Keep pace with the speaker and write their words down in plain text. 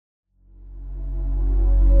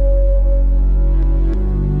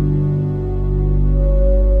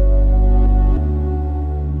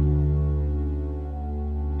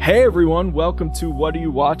Hey everyone, welcome to What Are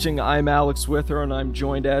You Watching? I'm Alex Wither, and I'm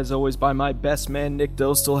joined as always by my best man, Nick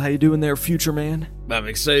Dostal. How you doing there, future man? I'm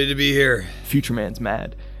excited to be here. Future man's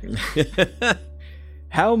mad.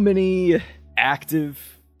 How many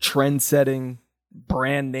active, trend-setting,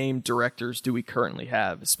 brand-name directors do we currently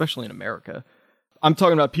have, especially in America? I'm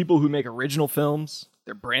talking about people who make original films,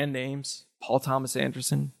 their brand names: Paul Thomas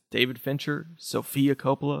Anderson, David Fincher, Sofia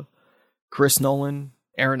Coppola, Chris Nolan,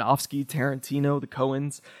 Aronofsky, Tarantino, the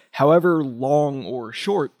Coens. However long or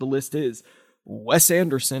short the list is, Wes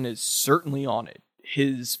Anderson is certainly on it.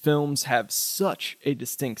 His films have such a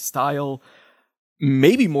distinct style,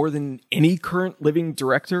 maybe more than any current living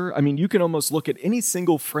director. I mean, you can almost look at any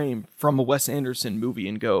single frame from a Wes Anderson movie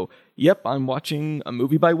and go, yep, I'm watching a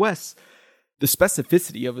movie by Wes. The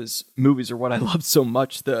specificity of his movies are what I love so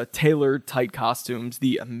much. The tailored, tight costumes,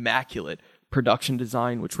 the immaculate production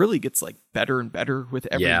design, which really gets like better and better with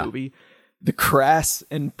every movie. The crass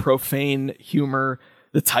and profane humor,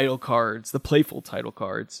 the title cards, the playful title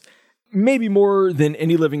cards. Maybe more than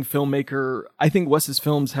any living filmmaker, I think Wes's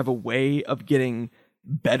films have a way of getting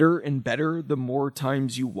better and better the more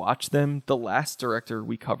times you watch them. The last director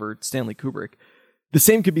we covered, Stanley Kubrick, the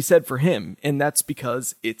same could be said for him, and that's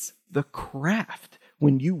because it's the craft.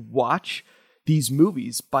 When you watch these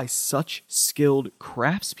movies by such skilled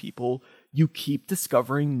craftspeople, you keep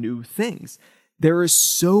discovering new things. There is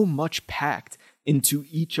so much packed into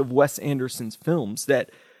each of Wes Anderson's films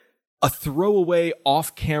that a throwaway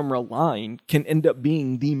off-camera line can end up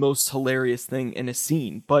being the most hilarious thing in a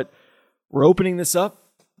scene. But we're opening this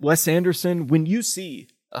up. Wes Anderson, when you see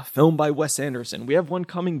a film by Wes Anderson, we have one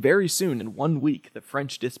coming very soon in 1 week, The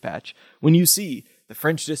French Dispatch. When you see The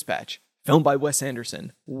French Dispatch, film by Wes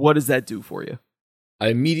Anderson, what does that do for you? I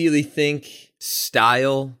immediately think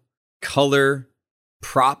style, color,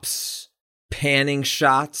 props, panning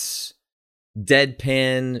shots,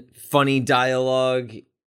 deadpan, funny dialogue,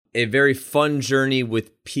 a very fun journey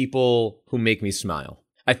with people who make me smile.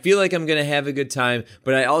 I feel like I'm going to have a good time,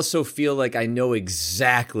 but I also feel like I know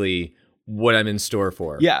exactly what I'm in store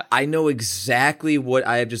for. Yeah. I know exactly what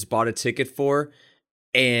I have just bought a ticket for,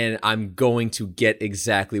 and I'm going to get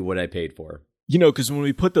exactly what I paid for. You know, because when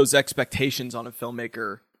we put those expectations on a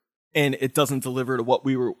filmmaker and it doesn't deliver to what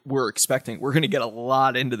we were expecting, we're going to get a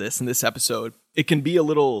lot into this in this episode. It can be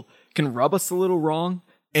can rub us a little wrong.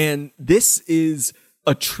 And this is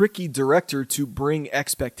a tricky director to bring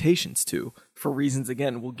expectations to, for reasons,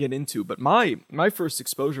 again, we'll get into. But my first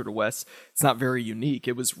exposure to Wes, it's not very unique.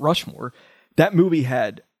 It was Rushmore. That movie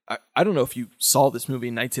had, I don't know if you saw this movie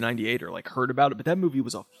in 1998 or like heard about it, but that movie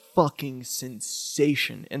was a fucking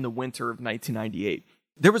sensation in the winter of 1998.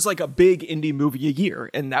 There was like a big indie movie a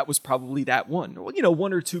year, and that was probably that one. You know,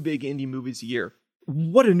 one or two big indie movies a year.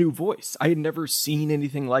 What a new voice. I had never seen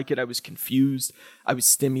anything like it. I was confused. I was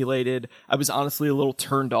stimulated. I was honestly a little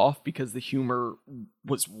turned off because the humor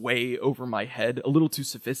was way over my head, a little too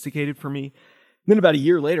sophisticated for me. Then about a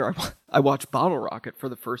year later, I watched Bottle Rocket for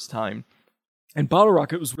the first time. And Bottle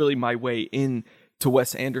Rocket was really my way in to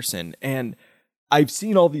Wes Anderson. And I've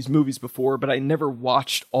seen all these movies before, but I never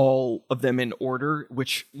watched all of them in order,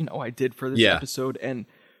 which, you know, I did for this episode. And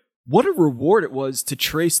what a reward it was to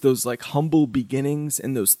trace those like humble beginnings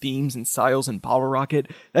and those themes and styles in Bottle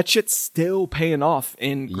Rocket. That shit's still paying off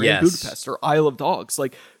in Grand Budapest or Isle of Dogs,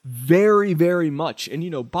 like very, very much. And, you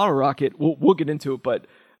know, Bottle Rocket, we'll get into it, but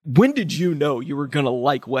when did you know you were going to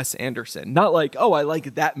like Wes Anderson? Not like, oh, I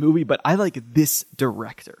like that movie, but I like this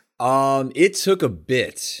director. It took a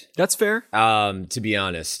bit. That's fair. To be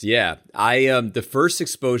honest. Yeah. The first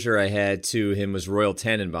exposure I had to him was Royal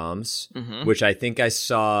Tenenbaums, which I think I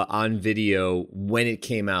saw on video when it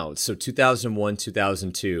came out. So 2001,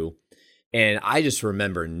 2002. And I just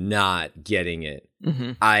remember not getting it.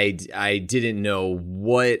 I didn't know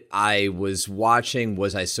what I was watching.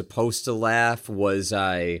 Was I supposed to laugh? Was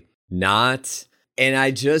I not? And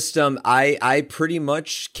I just, I pretty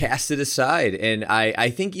much cast it aside. And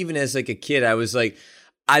I think even as like a kid, I was like,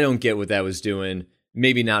 I don't get what that was doing.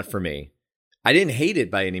 Maybe not for me. I didn't hate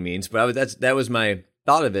it by any means, but that was my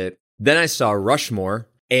thought of it. Then I saw Rushmore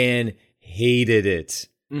and hated it.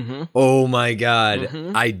 Oh my God.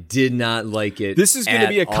 I did not like it. This is going to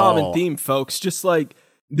be a common theme, folks. Just like,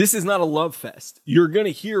 this is not a love fest. You're going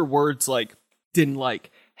to hear words like didn't like,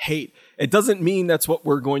 hate. It doesn't mean that's what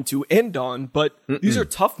we're going to end on, but these are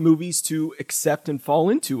tough movies to accept and fall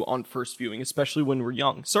into on first viewing, especially when we're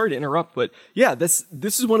young. Sorry to interrupt, but yeah, this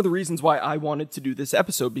is one of the reasons why I wanted to do this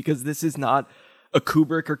episode, because this is not a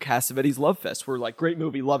Kubrick or Cassavetes love fest. We're like, great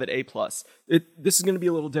movie, love it, A+. This is going to be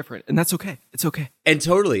a little different, and that's okay. It's okay. And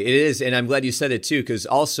totally, it is. And I'm glad you said it too, because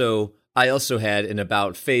also I also had an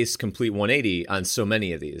about face complete 180 on so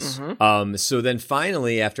many of these. So then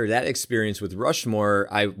finally, after that experience with Rushmore,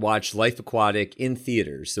 I watched Life Aquatic in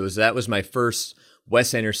theaters. So that was my first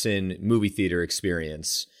Wes Anderson movie theater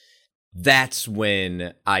experience. That's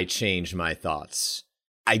when I changed my thoughts.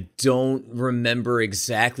 I don't remember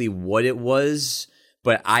exactly what it was,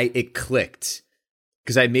 but it clicked.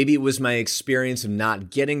 Because maybe it was my experience of not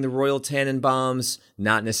getting the Royal Tannenbaums,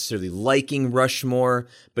 not necessarily liking Rushmore,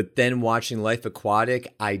 but then watching Life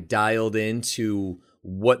Aquatic, I dialed into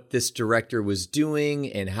what this director was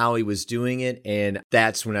doing and how he was doing it, and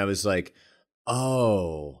that's when I was like,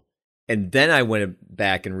 oh. And then I went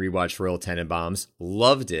back and rewatched Royal Tenenbaums,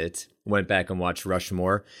 loved it, went back and watched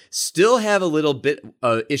Rushmore, still have a little bit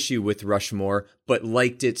issue with Rushmore, but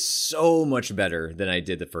liked it so much better than I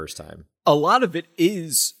did the first time. A lot of it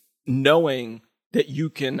is knowing that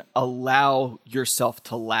you can allow yourself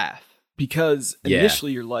to laugh, because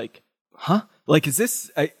initially you're like, huh? Like, is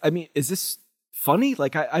this, I mean, is this funny?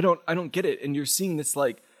 Like, I don't get it. And you're seeing this,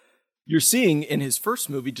 like, you're seeing in his first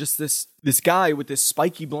movie, just this guy with this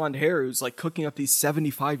spiky blonde hair who's like cooking up these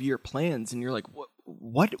 75-year plans. And you're like,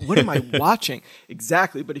 what am I watching?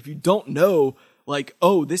 Exactly. But if you don't know, like,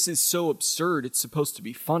 oh, this is so absurd, it's supposed to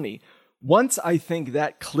be funny. Once I think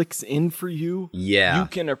that clicks in for you, you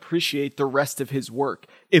can appreciate the rest of his work.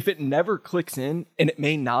 If it never clicks in, and it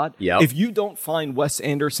may not, if you don't find Wes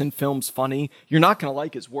Anderson films funny, you're not going to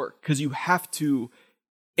like his work, because you have to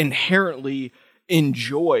inherently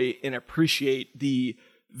enjoy and appreciate the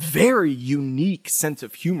very unique sense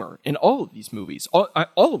of humor in all of these movies. All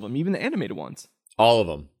of them, even the animated ones. All of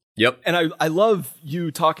them. Yep. And I love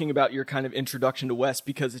you talking about your kind of introduction to Wes,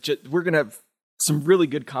 because it's just, we're going to have some really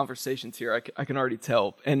good conversations here. I can already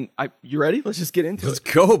tell. And you ready? Let's just get into it. Let's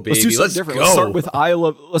go, baby. Let's do something different. Go. Let's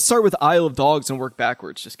start with Isle of Dogs and work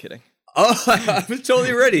backwards. Just kidding. Oh, I was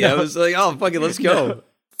totally ready. I was like, oh, fuck it, let's go.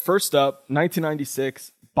 First up,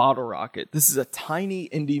 1996, Bottle Rocket. This is a tiny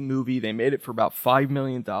indie movie. They made it for about $5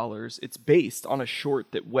 million. It's based on a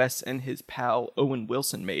short that Wes and his pal Owen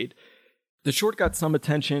Wilson made. The short got some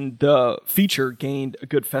attention. The feature gained a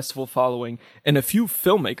good festival following, and a few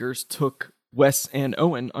filmmakers took Wes and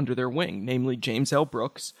Owen under their wing, namely James L.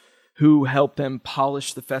 Brooks, who helped them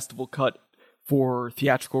polish the festival cut for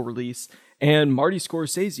theatrical release, and Marty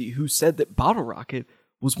Scorsese, who said that Bottle Rocket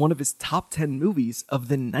was one of his top 10 movies of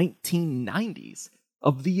the 1990s,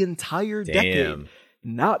 of the entire decade.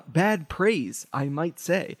 Not bad praise, I might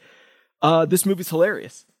say. This movie's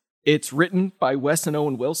hilarious. It's written by Wes and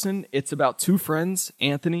Owen Wilson. It's about two friends,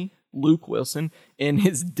 Anthony, Luke Wilson, and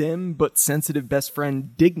his dim but sensitive best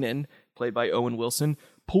friend, Dignan, played by Owen Wilson,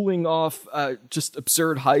 pulling off just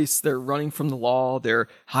absurd heists. They're running from the law. They're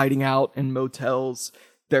hiding out in motels.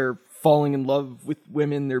 They're falling in love with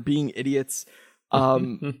women. They're being idiots.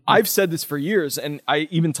 I've said this for years, and I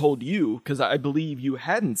even told you, because I believe you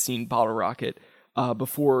hadn't seen Bottle Rocket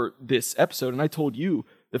before this episode, and I told you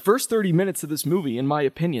the first 30 minutes of this movie, in my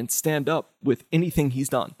opinion, stand up with anything he's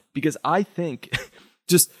done, because I think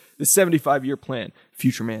just the 75-year plan,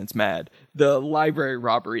 Future Man's Mad, the library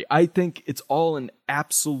robbery, I think it's all an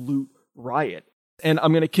absolute riot. And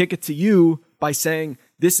I'm going to kick it to you by saying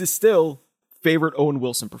this is still favorite Owen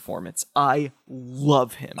Wilson performance. I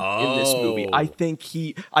love him in this movie. I think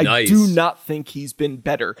I do not think he's been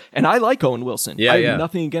better. And I like Owen Wilson. I have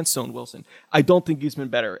nothing against Owen Wilson. I don't think he's been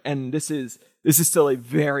better. And this is still a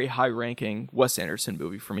very high-ranking Wes Anderson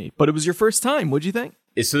movie for me. But it was your first time. What'd you think?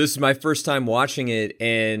 So this is my first time watching it,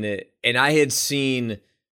 and I had seen,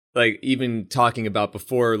 like, even talking about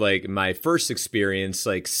before, like, my first experience,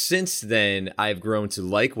 like, since then, I've grown to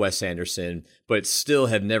like Wes Anderson, but still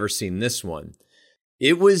have never seen this one.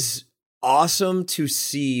 It was awesome to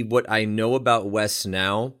see what I know about Wes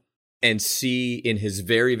now and see in his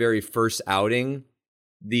very, very first outing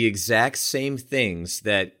the exact same things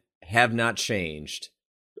that have not changed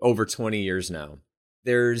over 20 years now.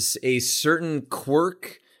 There's a certain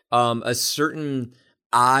quirk, a certain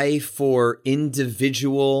eye for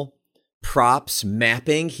individual props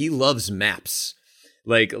mapping. He loves maps.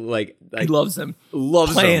 Like he loves them.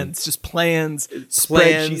 Loves plans, them. Just plans,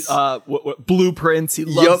 spreadsheets, blueprints. He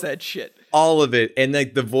loves that shit. All of it, and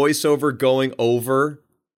like the voiceover going over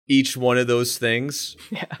each one of those things,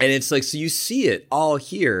 and it's like, so you see it all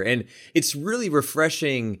here, and it's really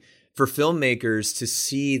refreshing for filmmakers to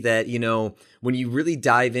see that, you know, when you really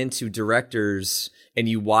dive into directors and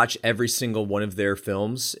you watch every single one of their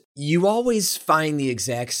films, you always find the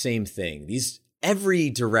exact same thing. Every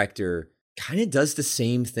director kind of does the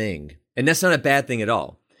same thing. And that's not a bad thing at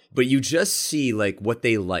all. But you just see like what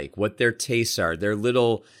they like, what their tastes are, their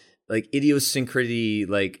little like idiosyncrasy,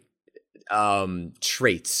 like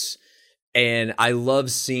traits. And I love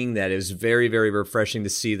seeing that. It was very, very refreshing to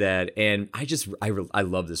see that. And I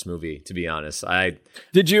love this movie, to be honest.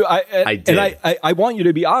 Did you? I did. And I want you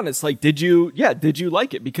to be honest. Like, did you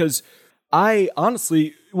like it? Because I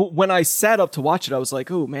honestly, when I sat up to watch it, I was like,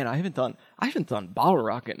 oh man, I haven't done Bottle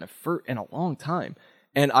Rocket in a long time.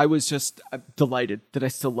 And I was just delighted that I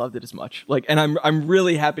still loved it as much. Like, and I'm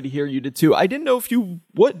really happy to hear you did too. I didn't know if you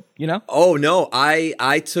would, you know? Oh no,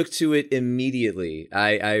 I took to it immediately.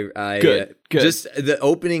 I good. Just the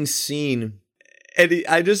opening scene, and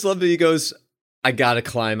I just love that he goes, "I gotta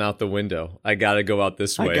climb out the window. I gotta go out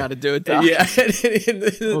this way. I gotta do it." Doc. Yeah.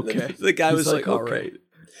 Okay. The guy was like, "All okay. right."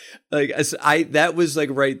 Like that was like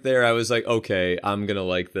right there. I was like, okay, I'm gonna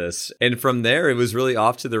like this. And from there, it was really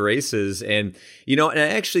off to the races. And and I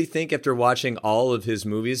actually think after watching all of his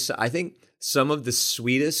movies, I think some of the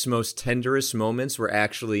sweetest, most tenderest moments were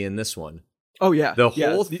actually in this one. Oh yeah, the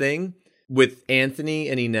whole thing with Anthony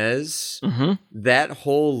and Inez, that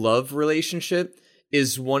whole love relationship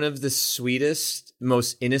is one of the sweetest,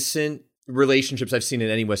 most innocent relationships I've seen in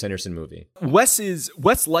any Wes Anderson movie. Wes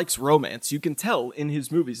likes romance. You can tell in his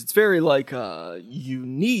movies. It's very like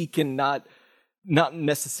unique and not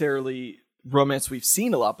necessarily romance we've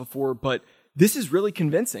seen a lot before, but this is really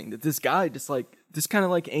convincing that this guy just like this kind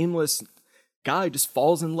of like aimless guy just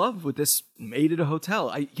falls in love with this maid at a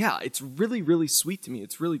hotel. It's really, really sweet to me.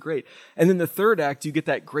 It's really great. And then the third act, you get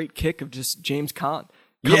that great kick of just James Caan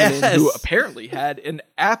coming in, who apparently had an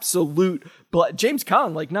absolute James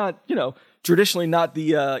Caan, like not, traditionally not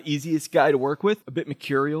the easiest guy to work with, a bit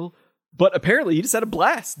mercurial, but apparently he just had a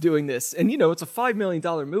blast doing this. And, it's a $5 million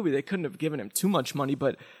movie. They couldn't have given him too much money,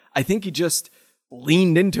 but I think he just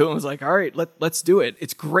leaned into it and was like, all right, let's do it.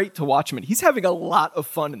 It's great to watch him. And he's having a lot of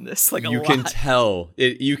fun in this. Like, you can tell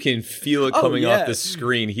it. You can feel it coming off the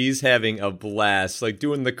screen. He's having a blast, like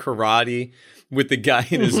doing the karate with the guy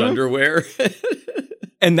in his underwear.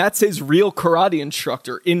 And that's his real karate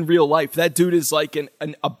instructor in real life. That dude is like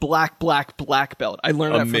a black belt. I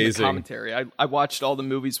learned that from the commentary. I watched all the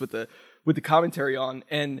movies with the commentary on,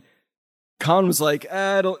 and Khan was like,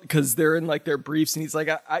 I don't, because they're in like their briefs, and he's like,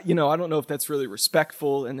 I don't know if that's really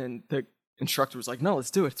respectful. And then the instructor was like, no,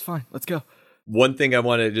 let's do it. It's fine. Let's go. One thing I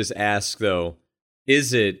want to just ask though,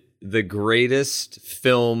 is it the greatest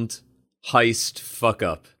filmed heist fuck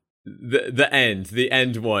up? The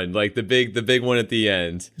end one, like the big one at the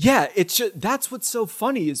end. Yeah, it's just, that's what's so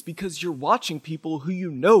funny is because you're watching people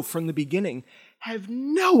who from the beginning have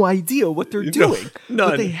no idea what they're doing.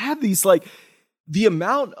 None. But they have these like the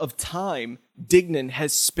amount of time Dignan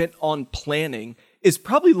has spent on planning is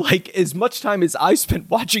probably like as much time as I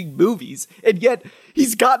spent watching movies, and yet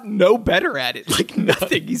he's gotten no better at it. Like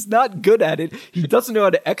nothing. He's not good at it. He doesn't know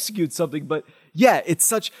how to execute something, but yeah,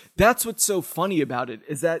 that's what's so funny about it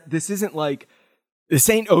is that this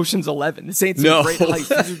ain't Ocean's 11. This ain't some great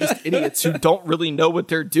heist. These are just idiots who don't really know what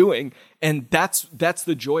they're doing. And that's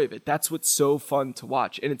the joy of it. That's what's so fun to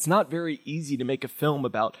watch. And it's not very easy to make a film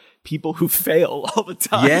about people who fail all the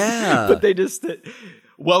time. Yeah. But they just,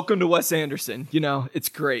 welcome to Wes Anderson. It's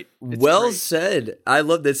great. It's well great. said. I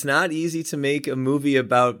love that. It's not easy to make a movie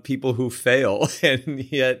about people who fail. And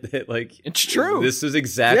yet, like, it's true. This is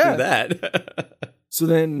exactly that. So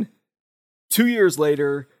then 2 years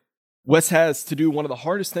later, Wes has to do one of the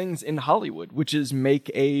hardest things in Hollywood, which is make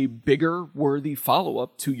a bigger, worthy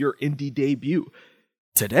follow-up to your indie debut.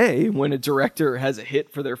 Today, when a director has a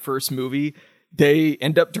hit for their first movie, they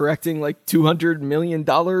end up directing like $200 million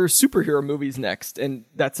superhero movies next. And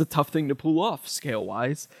that's a tough thing to pull off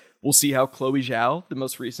scale-wise. We'll see how Chloe Zhao, the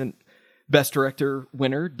most recent Best Director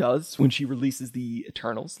winner, does when she releases The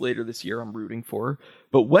Eternals later this year. I'm rooting for her.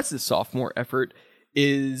 But Wes's sophomore effort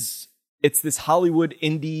it's this Hollywood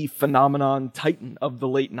indie phenomenon titan of the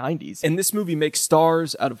late 90s. And this movie makes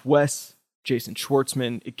stars out of Wes, Jason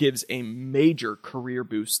Schwartzman. It gives a major career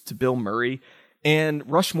boost to Bill Murray. And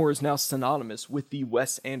Rushmore is now synonymous with the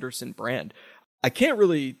Wes Anderson brand. I can't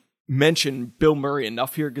really mention Bill Murray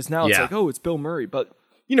enough here because now it's like, oh, it's Bill Murray. But,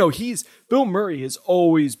 Bill Murray has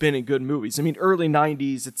always been in good movies. I mean, early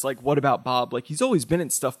 90s, it's like, What About Bob? Like, he's always been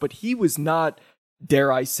in stuff, but he was not,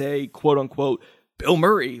 dare I say, quote unquote, Bill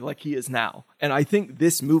Murray like he is now. And I think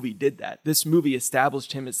this movie did that. This movie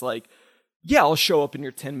established him as like, yeah, I'll show up in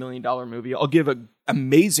your $10 million movie. I'll give an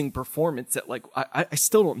amazing performance that like, I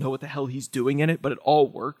still don't know what the hell he's doing in it, but it all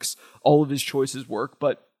works. All of his choices work.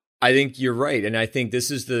 But I think you're right. And I think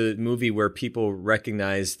this is the movie where people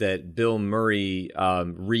recognize that Bill Murray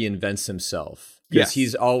reinvents himself. Because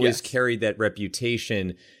he's always carried that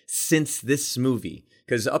reputation since this movie.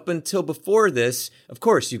 Because up until before this, of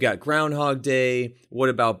course, you got Groundhog Day, What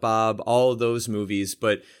About Bob, all of those movies.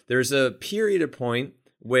 But there's a period of point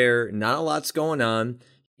where not a lot's going on.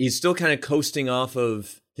 He's still kind of coasting off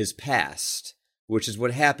of his past, which is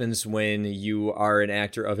what happens when you are an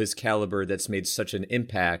actor of his caliber that's made such an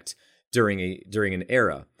impact during an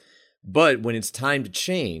era. But when it's time to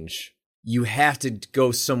change, you have to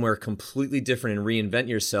go somewhere completely different and reinvent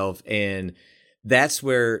yourself. And that's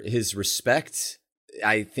where his respect,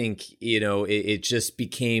 I think, it just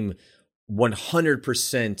became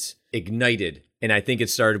 100% ignited. And I think it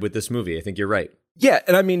started with this movie. I think you're right. Yeah,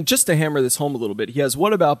 and I mean, just to hammer this home a little bit, he has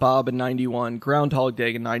What About Bob in 91, Groundhog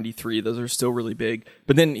Day in 93. Those are still really big.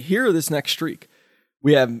 But then here, this next streak,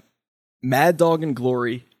 we have Mad Dog and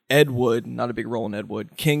Glory, Ed Wood, not a big role in Ed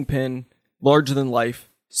Wood, Kingpin, Larger Than Life,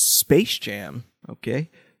 Space Jam, okay,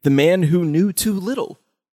 The Man Who Knew Too Little,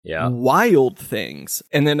 Wild Things,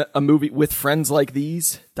 and then a movie With Friends Like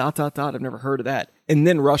These, ... I've never heard of that, and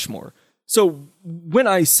then Rushmore. So when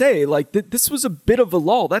I say, like, this was a bit of a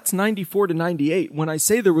lull, that's 94 to 98. When I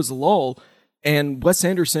say there was a lull and Wes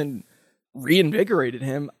Anderson reinvigorated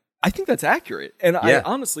him, I think that's accurate. And I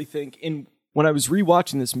honestly think when I was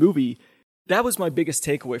rewatching this movie, that was my biggest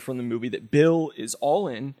takeaway from the movie, that Bill is all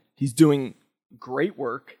in. He's doing great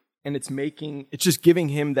work, and it's just giving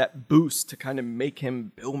him that boost to kind of make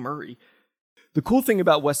him Bill Murray. The cool thing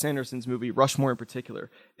about Wes Anderson's movie, Rushmore in particular,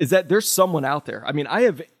 is that there's someone out there. I mean, I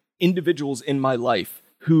have individuals in my life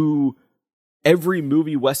who every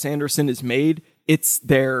movie Wes Anderson has made, it's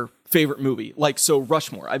their favorite movie. Like, so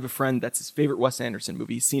Rushmore, I have a friend that's his favorite Wes Anderson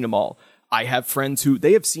movie. He's seen them all. I have friends who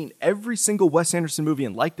they have seen every single Wes Anderson movie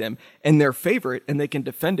and like them, and their favorite, and they can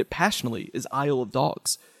defend it passionately, is Isle of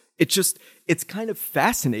Dogs. It's kind of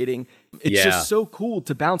fascinating. It's just so cool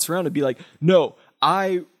to bounce around and be like, no,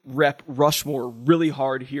 I rep Rushmore really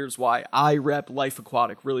hard. Here's why. I rep Life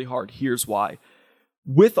Aquatic really hard. Here's why.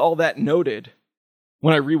 With all that noted,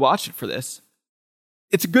 when I rewatched it for this,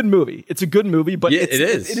 it's a good movie. It's a good movie, but it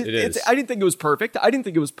is. I didn't think it was perfect.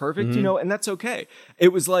 And that's okay. It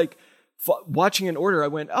was like watching in order. I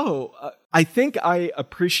went, I think I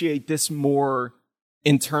appreciate this more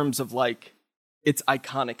in terms of like its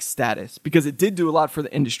iconic status, because it did do a lot for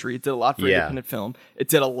the industry. It did a lot for independent film. It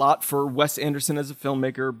did a lot for Wes Anderson as a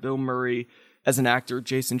filmmaker, Bill Murray as an actor,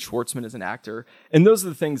 Jason Schwartzman as an actor. And those are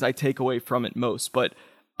the things I take away from it most. But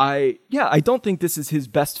I don't think this is his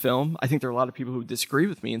best film. I think there are a lot of people who disagree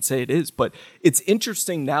with me and say it is. But it's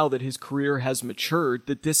interesting now that his career has matured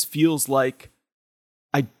that this feels like,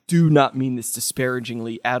 I do not mean this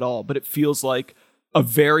disparagingly at all, but it feels like a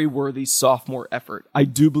very worthy sophomore effort. I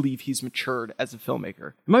do believe he's matured as a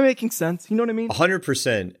filmmaker. Am I making sense? You know what I mean?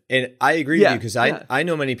 100%. And I agree with you, because I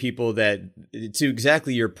know many people that, to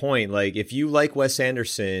exactly your point, like if you like Wes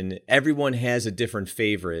Anderson, everyone has a different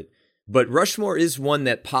favorite. But Rushmore is one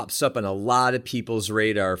that pops up on a lot of people's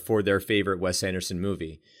radar for their favorite Wes Anderson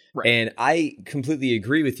movie. Right. And I completely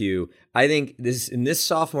agree with you. I think in this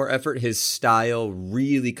sophomore effort, his style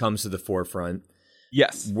really comes to the forefront.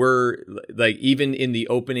 Yes. We're like, even in the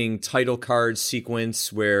opening title card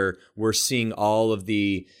sequence where we're seeing all of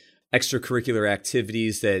the extracurricular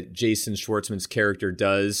activities that Jason Schwartzman's character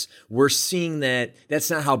does, we're seeing that that's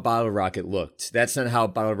not how Bottle Rocket looked. That's not how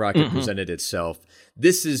Bottle Rocket presented itself.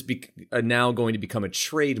 This is now going to become a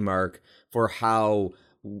trademark for how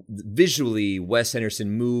visually Wes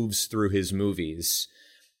Anderson moves through his movies.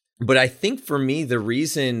 But I think for me, the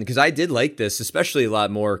reason, because I did like this, especially a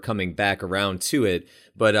lot more coming back around to it,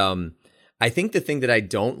 but I think the thing that I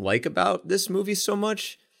don't like about this movie so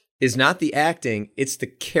much is not the acting, it's the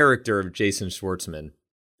character of Jason Schwartzman.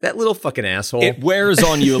 That little fucking asshole. It wears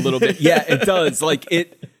on you a little bit. Yeah, it does.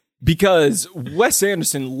 Because Wes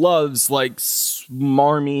Anderson loves like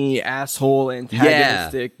smarmy, asshole,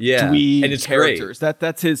 antagonistic, dweeb and it's characters. Great.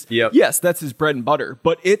 That's his. Yep. Yes, that's his bread and butter.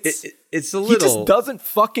 But it's a little. He just doesn't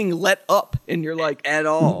fucking let up, and you're like, at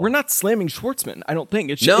all. We're not slamming Schwartzman. I don't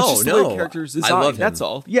think it's just the way the characters design. I love him. That's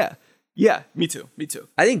all. Yeah, me too.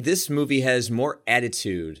 I think this movie has more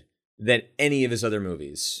attitude than any of his other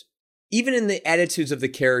movies. Even in the attitudes of the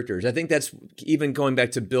characters, I think that's even going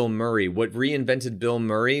back to Bill Murray. What reinvented Bill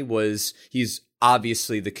Murray was he's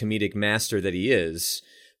obviously the comedic master that he is.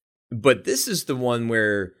 But this is the one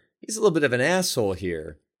where he's a little bit of an asshole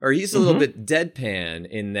here, or he's a little bit deadpan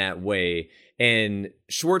in that way. And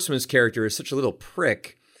Schwartzman's character is such a little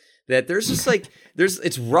prick that there's just like,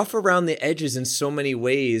 it's rough around the edges in so many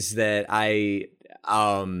ways that I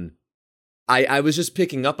was just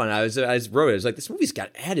picking up on it. I wrote it. I was like, this movie's got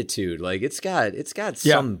attitude. Like it's got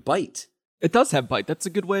some bite. It does have bite. That's a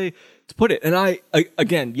good way to put it. And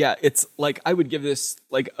again, it's like I would give this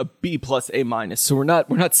like a B plus A minus. So we're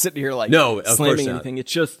not sitting here like slamming anything.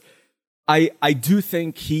 It's just I do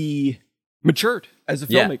think he matured as a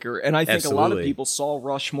filmmaker. And I think a lot of absolutely. people saw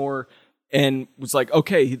Rushmore and was like,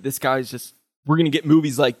 okay, this guy's just, we're going to get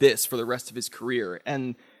movies like this for the rest of his career.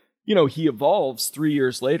 And, you know, he evolves 3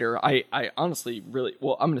 years later. I honestly really,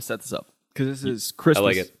 well, I'm going to set this up because this is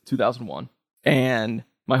Christmas 2001 and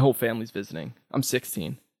my whole family's visiting. I'm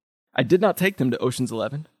 16. I did not take them to Ocean's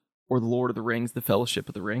 11 or The Lord of the Rings, The Fellowship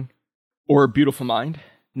of the Ring, or Beautiful Mind.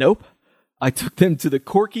 Nope. I took them to the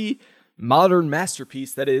quirky, modern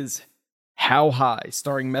masterpiece that is How High,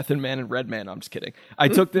 starring Method Man and Redman. I'm just kidding. I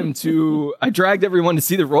took them to, I dragged everyone to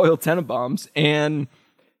see the Royal Tenenbaums, and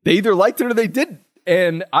they either liked it or they didn't.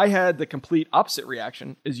 And I had the complete opposite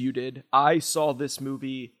reaction as you did. I saw this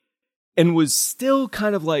movie and was still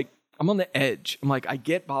kind of like, I'm on the edge. I'm like, I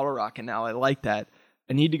get Bottle Rocket now. I like that.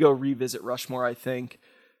 I need to go revisit Rushmore, I think.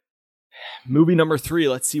 Movie number 3,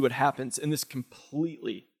 let's see what happens. And this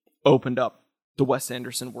completely opened up the Wes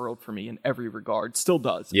Anderson world for me in every regard. Still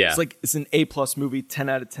does. Yeah. It's like, it's an A+ movie, 10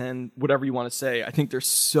 out of 10, whatever you want to say. I think there's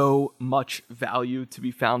so much value to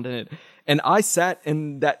be found in it. And I sat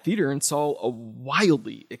in that theater and saw a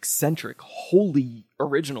wildly eccentric, wholly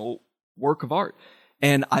original work of art.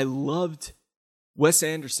 And I loved Wes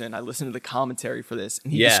Anderson. I listened to the commentary for this,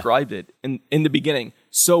 and he described it in the beginning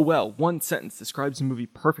so well. One sentence describes the movie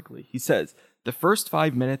perfectly. He says, the first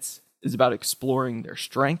 5 minutes is about exploring their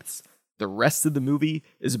strengths. The rest of the movie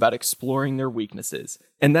is about exploring their weaknesses.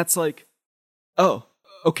 And that's like, oh,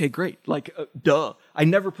 okay, great. Like, duh. I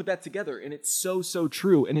never put that together, and it's so, so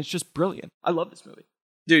true, and it's just brilliant. I love this movie.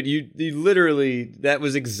 Dude, you literally, that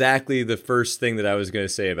was exactly the first thing that I was going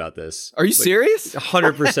to say about this. Are you serious?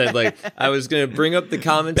 100%. Like, I was going to bring up the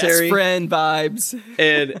commentary. Best friend vibes.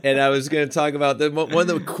 and I was going to talk about one of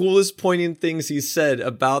the coolest poignant things he said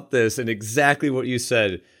about this, and exactly what you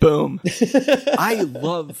said. Boom. I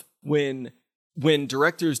love when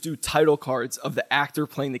directors do title cards of the actor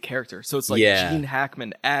playing the character. So it's like Gene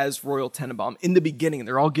Hackman as Royal Tenenbaum in the beginning.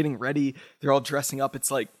 They're all getting ready. They're all dressing up.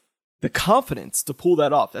 It's like the confidence to pull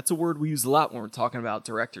that off. That's a word we use a lot when we're talking about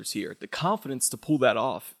directors here. The confidence to pull that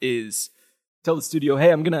off is tell the studio, hey,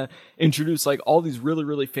 I'm going to introduce like all these really,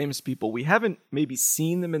 really famous people. We haven't maybe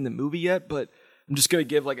seen them in the movie yet, but I'm just going to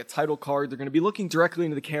give like a title card. They're going to be looking directly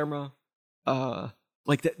into the camera.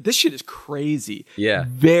 Like that, this shit is crazy. Yeah.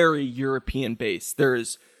 Very European based.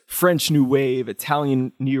 There's French New Wave,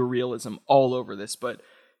 Italian neorealism all over this. But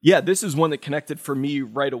yeah, this is one that connected for me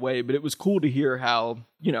right away. But it was cool to hear how,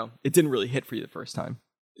 you know, it didn't really hit for you the first time.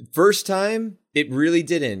 First time, it really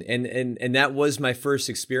didn't. And that was my first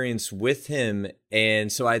experience with him.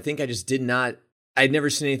 And so I think I just I'd never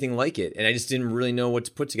seen anything like it. And I just didn't really know what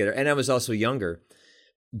to put together. And I was also younger.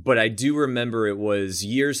 But I do remember it was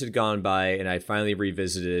years had gone by and I finally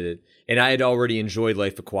revisited it. And I had already enjoyed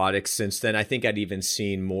Life Aquatic since then. I think I'd even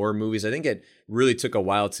seen more movies. I think it really took a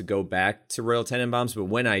while to go back to Royal Tenenbaums. But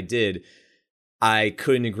when I did, I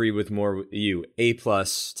couldn't agree with more with you. A+,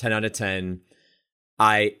 10 out of 10.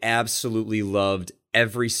 I absolutely loved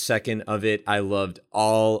every second of it. I loved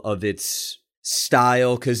all of its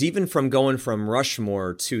style. Because even from going from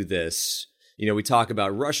Rushmore to this, you know, we talk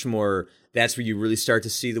about Rushmore, that's where you really start to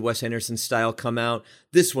see the Wes Anderson style come out.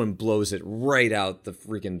 This one blows it right out the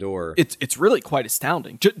freaking door. It's really quite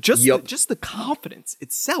astounding. Just the confidence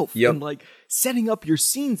itself in like setting up your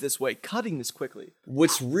scenes this way, cutting this quickly.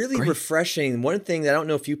 What's really refreshing, one thing that I don't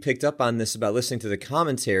know if you picked up on this about listening to the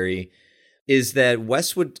commentary, is that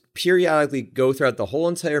Wes would periodically go throughout the whole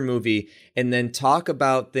entire movie and then talk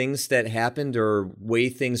about things that happened or way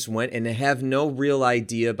things went and have no real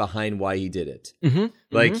idea behind why he did it. Mm-hmm.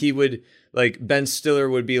 Like he would, like Ben Stiller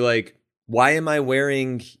would be like, why am I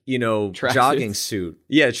wearing, you know, jogging suit?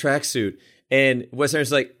 Yeah, tracksuit. And Wes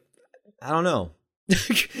Anderson's like, I don't know.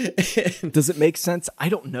 Does it make sense? I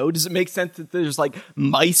don't know. Does it make sense that there's like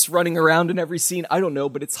mice running around in every scene? I don't know,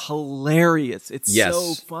 but it's hilarious. It's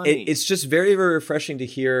so funny. It's just very, very refreshing to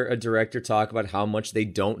hear a director talk about how much they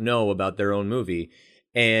don't know about their own movie.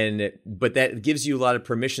 But that gives you a lot of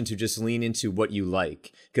permission to just lean into what you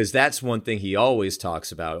like. Because that's one thing he always talks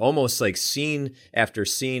about. Almost like scene after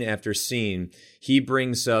scene after scene, he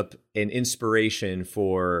brings up an inspiration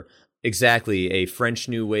for exactly a French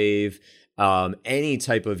New Wave, any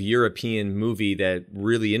type of European movie that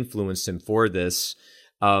really influenced him for this.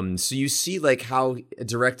 So you see like how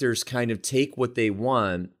directors kind of take what they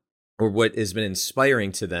want or what has been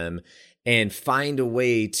inspiring to them and find a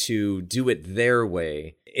way to do it their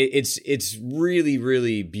way. It's really,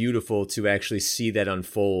 really beautiful to actually see that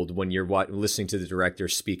unfold when you're listening to the director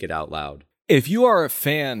speak it out loud. If you are a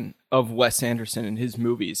fan of Wes Anderson and his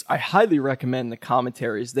movies, I highly recommend the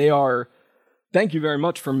commentaries. They are, thank you very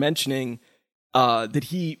much for mentioning that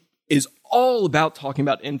he is all about talking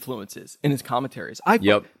about influences in his commentaries.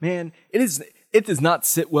 Man, it does not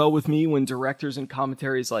sit well with me when directors and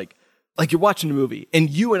commentaries like you're watching a movie and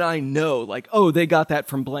you and I know like, oh, they got that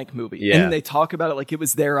from blank movie. Yeah. And they talk about it like it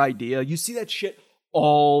was their idea. You see that shit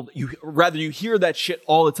you hear that shit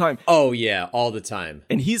all the time. Oh yeah, all the time.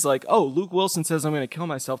 And he's like, oh, Luke Wilson says I'm going to kill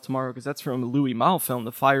myself tomorrow because that's from a Louis Malle film,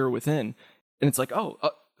 The Fire Within. And it's like, oh,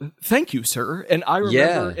 thank you, sir. And I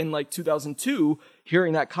remember in like 2002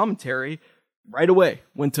 hearing that commentary right away.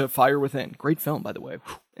 Went to Fire Within. Great film, by the way.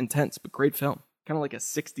 Intense, but great film. Kind of like a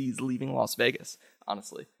 60s Leaving Las Vegas,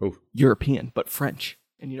 honestly. Ooh. European, but French.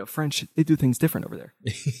 And, French, they do things different over there.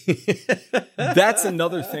 That's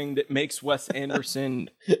another thing that makes Wes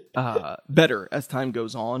Anderson better as time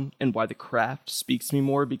goes on and why The Craft speaks to me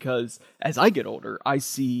more, because as I get older, I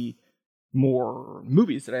see more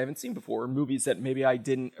movies that I haven't seen before, movies that maybe I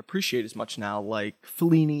didn't appreciate as much now, like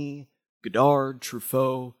Fellini, Godard,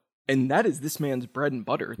 Truffaut, and that is this man's bread and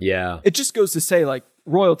butter. Yeah. It just goes to say, like,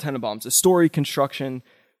 Royal Tenenbaums, a story construction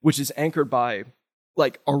which is anchored by,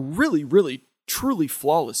 like, a really, really, truly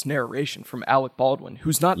flawless narration from Alec Baldwin,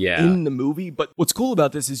 who's not in the movie. But what's cool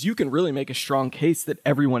about this is you can really make a strong case that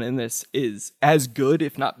everyone in this is as good,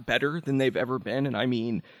 if not better, than they've ever been. And I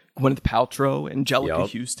mean, Gwyneth Paltrow, Angelica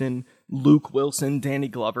Houston, Luke Wilson, Danny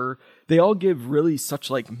Glover. They all give really such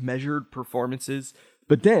like measured performances.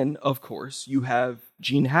 But then, of course, you have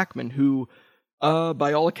Gene Hackman, who,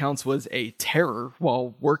 by all accounts, was a terror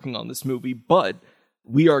while working on this movie. But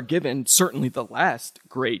we are given certainly the last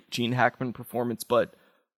great Gene Hackman performance, but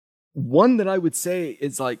one that I would say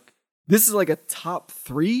is like, this is like a top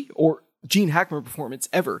 3 or Gene Hackman performance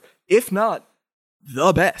ever, if not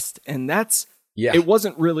the best. And that's, it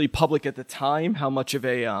wasn't really public at the time how much of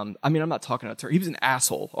a, I'm not talking about terror. He was an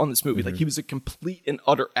asshole on this movie. Mm-hmm. Like he was a complete and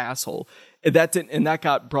utter asshole. And that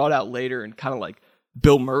got brought out later, and kind of like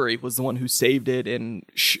Bill Murray was the one who saved it and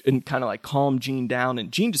kind of like calmed Gene down. And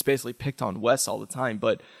Gene just basically picked on Wes all the time.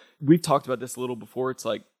 But we've talked about this a little before. It's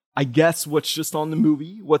like, I guess what's just on the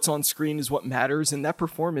movie, what's on screen is what matters. And that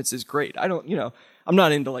performance is great. I'm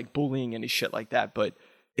not into like bullying any shit like that, but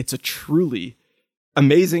it's a truly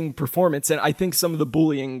amazing performance. And I think some of the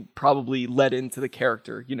bullying probably led into the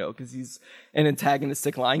character, because he's an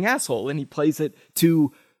antagonistic lying asshole and he plays it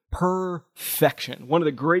to perfection. One of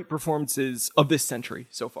the great performances of this century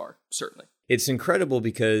so far, certainly. It's incredible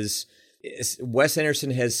because Wes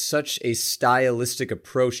Anderson has such a stylistic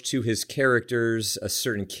approach to his characters, a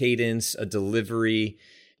certain cadence, a delivery.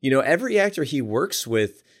 Every actor he works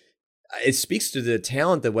with, it speaks to the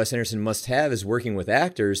talent that Wes Anderson must have as working with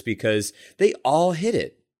actors, because they all hit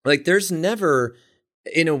it. Like, there's never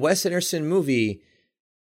in a Wes Anderson movie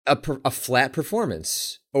a flat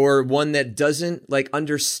performance, or one that doesn't like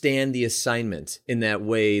understand the assignment in that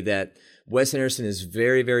way. That Wes Anderson is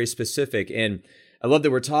very, very specific. And I love that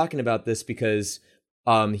we're talking about this because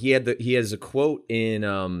he has a quote in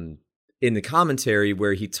the commentary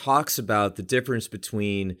where he talks about the difference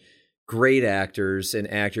between great actors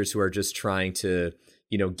and actors who are just trying to,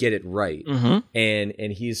 get it right. Mm-hmm.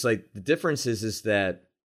 And he's like, the difference is that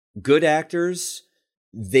good actors,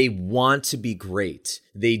 they want to be great.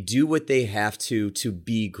 They do what they have to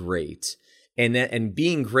be great. And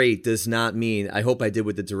being great does not mean, I hope I did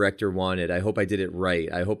what the director wanted. I hope I did it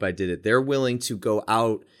right. I hope I did it. They're willing to go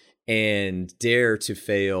out and dare to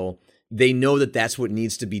fail. They know that that's what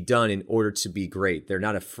needs to be done in order to be great. They're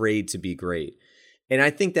not afraid to be great. And I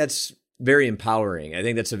think that's very empowering. I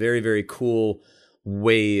think that's a very, very cool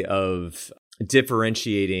way of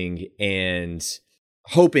differentiating and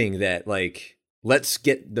hoping that, like, let's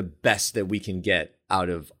get the best that we can get out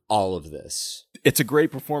of all of this. It's a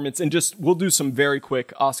great performance. And we'll do some very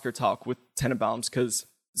quick Oscar talk with Tenenbaums, because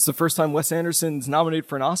it's the first time Wes Anderson's nominated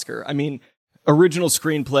for an Oscar. I mean, original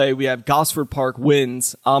screenplay, we have Gosford Park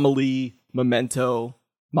wins, Amelie, Memento,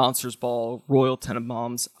 Monsters Ball, Royal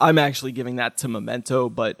Tenenbaums. I'm actually giving that to Memento,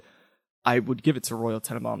 but I would give it to Royal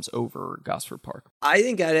Tenenbaums over Gosford Park. I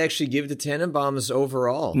think I'd actually give it to Tenenbaums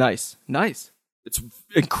overall. Nice. It's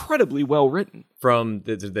incredibly well written. From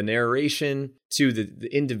the narration to the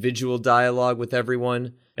individual dialogue with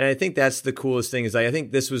everyone. And I think that's the coolest thing, is I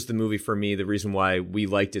think this was the movie for me. The reason why we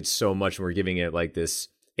liked it so much and we're giving it like this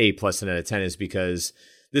A+ 10 out of 10 is because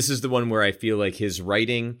this is the one where I feel like his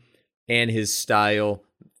writing and his style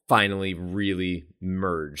finally really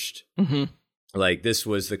merged. Mm-hmm. Like, this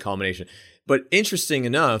was the culmination. But interesting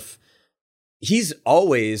enough, he's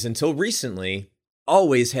always, until recently,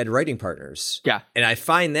 always had writing partners. Yeah. And I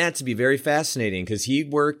find that to be very fascinating, because he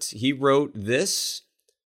wrote this,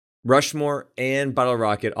 Rushmore, and Bottle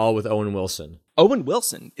Rocket all with Owen Wilson. Owen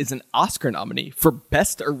Wilson is an Oscar nominee for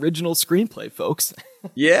Best Original Screenplay, folks.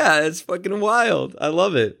 Yeah, it's fucking wild. I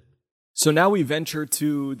love it. So now we venture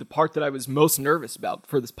to the part that I was most nervous about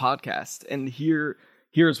for this podcast. And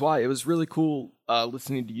here's why. It was really cool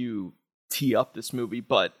listening to you tee up this movie,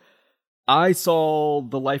 but I saw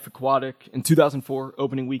The Life Aquatic in 2004,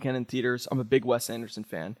 opening weekend in theaters. I'm a big Wes Anderson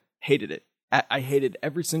fan. Hated it. I hated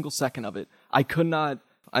every single second of it. I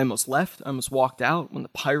almost left. I almost walked out when the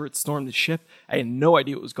pirates stormed the ship. I had no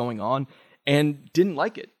idea what was going on and didn't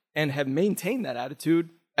like it and have maintained that attitude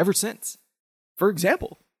ever since. For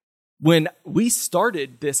example, when we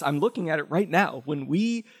started this, I'm looking at it right now, when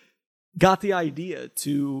we got the idea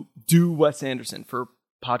to do Wes Anderson for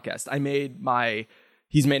podcast,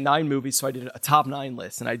 he's made 9 movies, so I did a top 9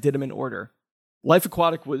 list, and I did them in order. Life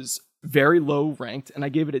Aquatic was very low ranked, and I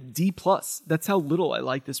gave it a D+. That's how little I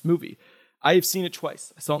like this movie. I have seen it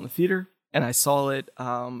twice. I saw it in the theater, and I saw it,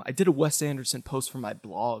 I did a Wes Anderson post for my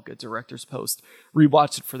blog, a director's post,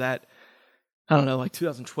 rewatched it for that, I don't know, like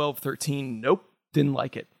 2012, 13, nope, didn't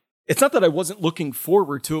like it. It's not that I wasn't looking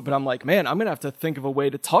forward to it, but I'm like, man, I'm going to have to think of a way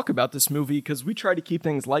to talk about this movie because we try to keep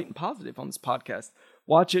things light and positive on this podcast.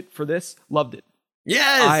 Watch it for this, loved it.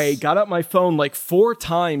 Yes! I got out my phone like 4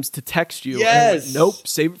 times to text you. Yes! And I went, nope,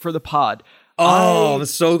 save it for the pod. I'm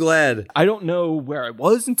so glad. I don't know where I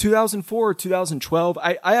was in 2004 or 2012.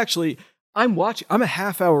 I'm a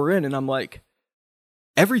half hour in and I'm like,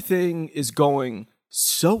 everything is going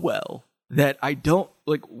so well that I don't,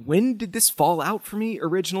 like, when did this fall out for me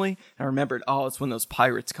originally? And I remembered, it's when those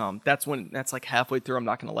pirates come. That's like halfway through, I'm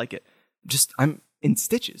not going to like it. I'm in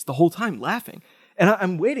stitches the whole time laughing. And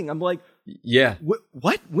I'm waiting. I'm like, yeah.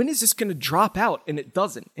 What? When is this going to drop out? And it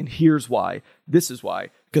doesn't. And here's why. This is why.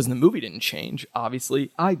 Because the movie didn't change.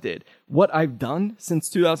 Obviously, I did. What I've done since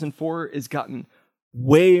 2004 is gotten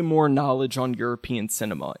way more knowledge on European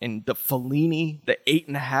cinema. And the Fellini, the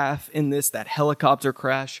 8.5 in this, that helicopter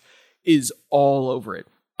crash is all over it.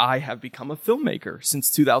 I have become a filmmaker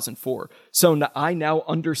since 2004. So I now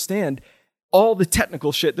understand all the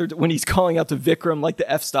technical shit when he's calling out to Vikram, like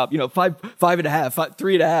the f-stop, 5.5,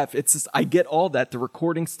 3.5. It's just, I get all that, the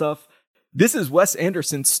recording stuff. This is Wes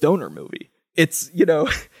Anderson's stoner movie. It's,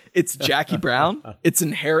 it's Jackie Brown. It's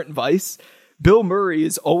Inherent Vice. Bill Murray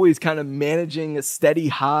is always kind of managing a steady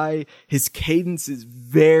high. His cadence is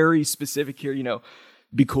very specific here,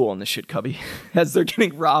 be cool on this shit, Cubby, as they're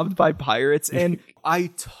getting robbed by pirates. And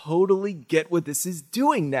I totally get what this is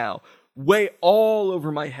doing now. Way all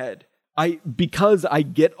over my head. Because I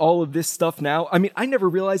get all of this stuff now. I mean, I never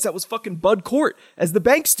realized that was fucking Bud Cort as the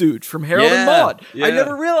bank stooge from Harold and Maude. Yeah. I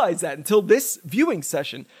never realized that until this viewing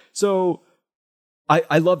session. So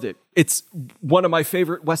I loved it. It's one of my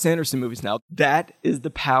favorite Wes Anderson movies now. That is the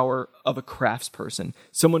power of a craftsperson.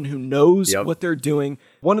 Someone who knows what they're doing.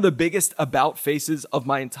 One of the biggest about faces of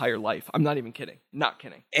my entire life. I'm not even kidding. Not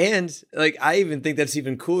kidding. And I even think that's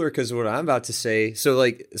even cooler because of what I'm about to say. So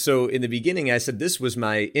in the beginning, I said this was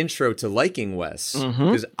my intro to liking Wes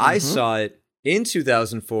because I saw it in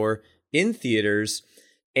 2004 in theaters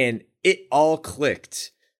and it all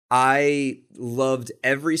clicked. I loved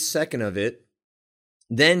every second of it.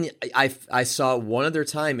 Then I saw it one other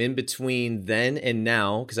time in between then and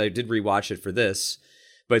now, because I did rewatch it for this,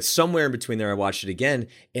 but somewhere in between there I watched it again,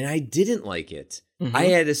 and I didn't like it. I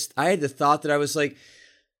had the thought that I was like,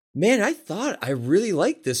 man, I thought I really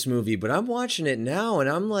liked this movie, but I'm watching it now, and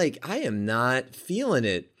I'm like, I am not feeling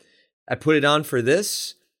it. I put it on for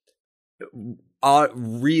this,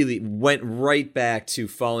 really went right back to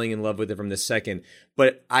falling in love with it from the second,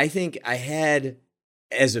 but I think I had...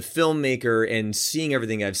 as a filmmaker and seeing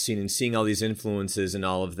everything I've seen and seeing all these influences and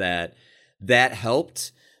all of that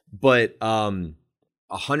helped. But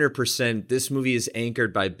 100%, this movie is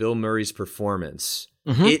anchored by Bill Murray's performance.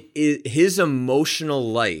 His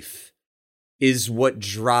emotional life is what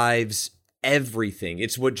drives everything.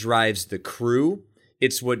 It's what drives the crew.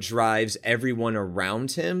 It's what drives everyone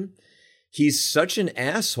around him. He's such an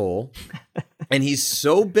asshole and he's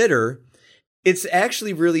so bitter. It's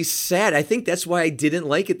actually really sad. I think that's why I didn't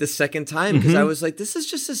like it the second time, because I was like, this is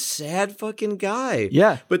just a sad fucking guy.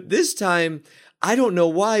 Yeah. But this time, I don't know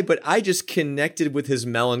why, but I just connected with his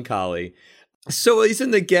melancholy. So he's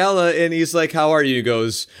in the gala and he's like, how are you? He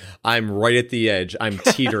goes, I'm right at the edge. I'm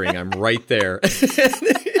teetering. I'm right there. And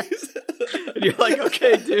you're like,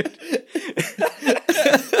 okay, dude.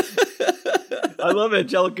 I love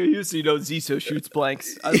Angelica Houston. Zissou shoots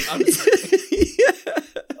blanks.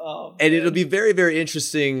 Oh, and it'll be very, very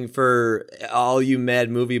interesting for all you mad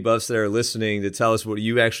movie buffs that are listening to tell us what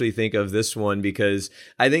you actually think of this one, because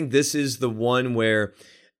I think this is the one where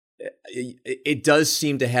it does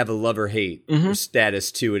seem to have a love or hate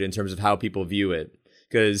status to it in terms of how people view it.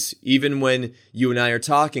 Because even when you and I are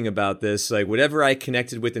talking about this, like whatever I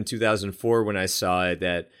connected with in 2004 when I saw it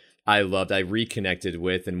that I loved, I reconnected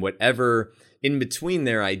with, and whatever in between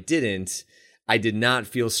there I did not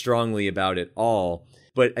feel strongly about it all.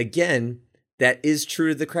 But again, that is true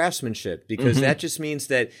to the craftsmanship, because that just means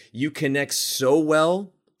that you connect so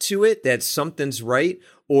well to it that something's right,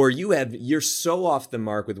 or you're so off the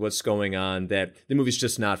mark with what's going on that the movie's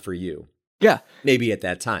just not for you. Yeah. Maybe at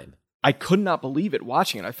that time. I could not believe it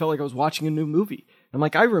watching it. I felt like I was watching a new movie. I'm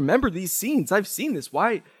like, I remember these scenes. I've seen this.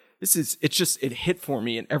 Why? It hit for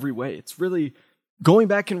me in every way. It's really going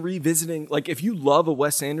back and revisiting. Like, if you love a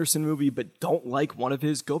Wes Anderson movie but don't like one of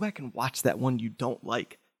his, go back and watch that one you don't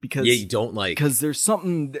like. Because you don't like. Because there's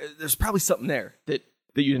probably something there that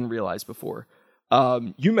you didn't realize before.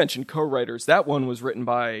 You mentioned co-writers. That one was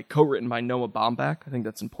co-written by Noah Baumbach. I think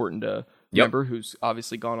that's important to remember, who's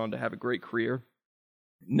obviously gone on to have a great career.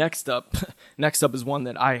 Next up is one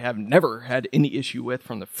that I have never had any issue with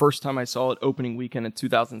from the first time I saw it opening weekend in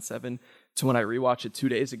 2007 to when I rewatched it 2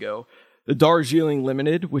 days ago. The Darjeeling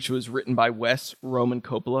Limited, which was written by Wes Roman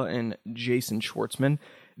Coppola and Jason Schwartzman.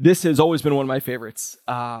 This has always been one of my favorites.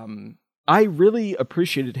 I really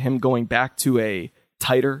appreciated him going back to a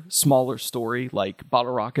tighter, smaller story like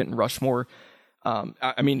Bottle Rocket and Rushmore.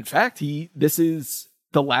 In fact, this is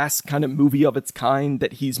the last kind of movie of its kind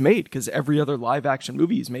that he's made, because every other live action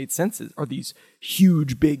movie he's made since are these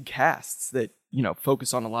huge, big casts that,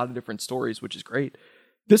 focus on a lot of different stories, which is great.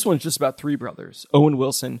 This one's just about three brothers, Owen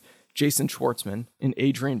Wilson, Jason Schwartzman, and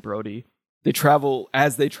Adrian Brody. They travel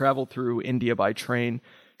through India by train,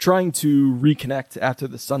 trying to reconnect after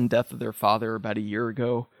the sudden death of their father about a year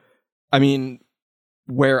ago.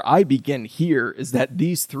 Where I begin here is that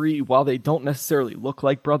these three, while they don't necessarily look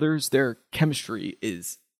like brothers, their chemistry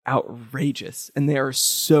is outrageous, and they are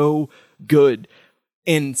so good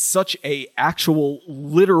in such a actual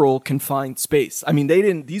literal confined space.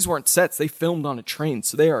 These weren't sets. They filmed on a train,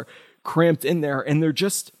 so they are cramped in there, and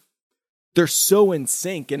they're so in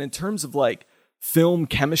sync. And in terms of like film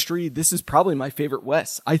chemistry, this is probably my favorite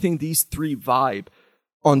Wes. I think these three vibe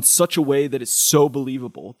on such a way that is so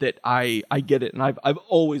believable that I get it. And I've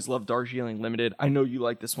always loved Darjeeling Limited. I know you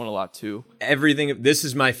like this one a lot too. This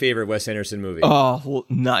is my favorite Wes Anderson movie. Oh, well,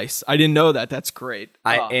 nice. I didn't know that. That's great.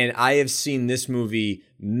 I have seen this movie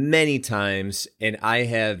many times, and I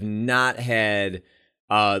have not had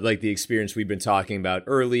like the experience we've been talking about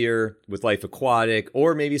earlier with Life Aquatic,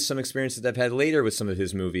 or maybe some experiences I've had later with some of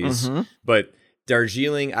his movies. But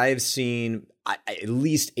Darjeeling, I have seen at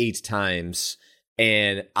least 8 times.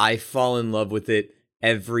 And I fall in love with it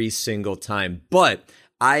every single time. But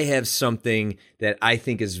I have something that I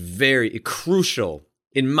think is very crucial,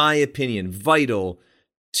 in my opinion, vital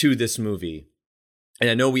to this movie.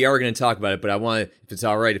 And I know we are going to talk about it, but I want to, if it's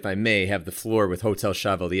all right, if I may, have the floor with Hotel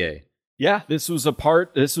Chevalier. Yeah, this was a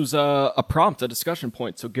prompt, a discussion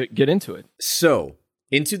point. So get into it. So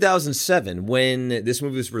in 2007, when this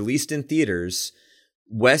movie was released in theaters,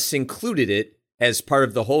 Wes included it as part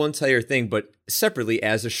of the whole entire thing, but separately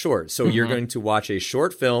as a short. So you're going to watch a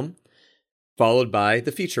short film followed by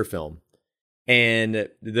the feature film. And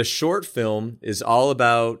the short film is all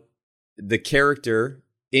about the character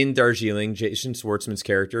in Darjeeling, Jason Schwartzman's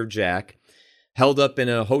character of Jack, held up in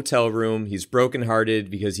a hotel room. He's brokenhearted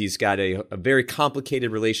because he's got a very complicated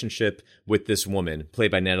relationship with this woman, played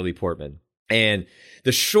by Natalie Portman. And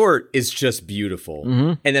the short is just beautiful.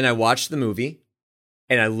 And then I watched the movie,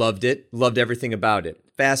 and I loved it, loved everything about it.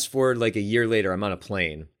 Fast forward like a year later, I'm on a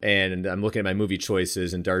plane, and I'm looking at my movie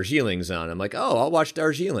choices, and Darjeeling's on. I'm like, oh, I'll watch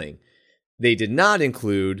Darjeeling. They did not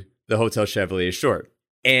include the Hotel Chevalier short.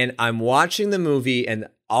 And I'm watching the movie, and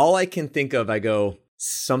all I can think of, I go,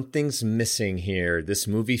 something's missing here. This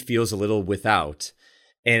movie feels a little without.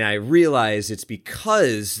 And I realize it's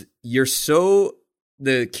because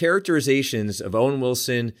the characterizations of Owen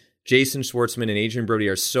Wilson, Jason Schwartzman, and Adrian Brody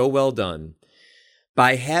are so well done.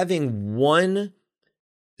 By having one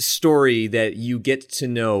story that you get to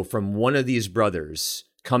know from one of these brothers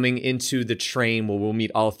coming into the train where we'll meet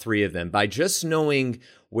all three of them, by just knowing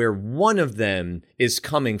where one of them is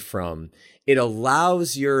coming from, it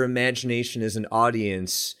allows your imagination as an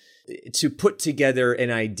audience to put together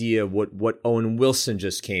an idea what Owen Wilson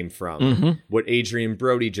just came from, what Adrian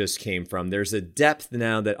Brody just came from. There's a depth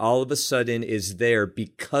now that all of a sudden is there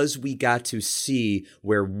because we got to see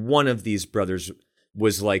where one of these brothers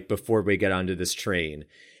was like before we get onto this train.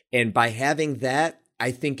 And by having that,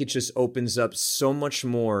 I think it just opens up so much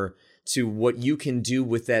more to what you can do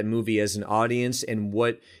with that movie as an audience and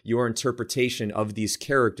what your interpretation of these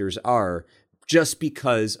characters are just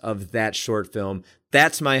because of that short film.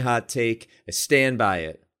 That's my hot take. I stand by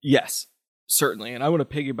it. Yes. Certainly. And I want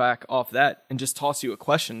to piggyback off that and just toss you a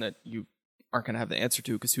question that you aren't going to have the answer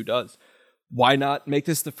to, because who does? Why not make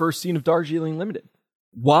this the first scene of Darjeeling Limited?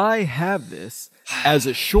 Why have this as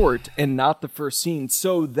a short and not the first scene,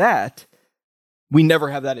 so that we never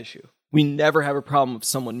have that issue? We never have a problem of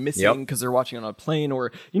someone missing because they're watching on a plane,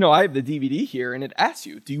 or, I have the DVD here and it asks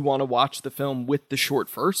you, do you want to watch the film with the short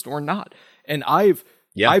first or not? And I've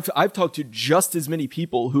talked to just as many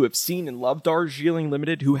people who have seen and loved Darjeeling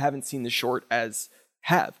Limited who haven't seen the short as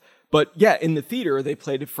have. But yeah, in the theater, they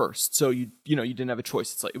played it first. So you didn't have a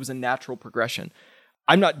choice. It's like, it was a natural progression.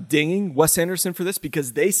 I'm not dinging Wes Anderson for this,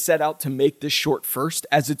 because they set out to make this short first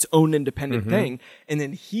as its own independent thing. And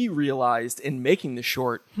then he realized in making the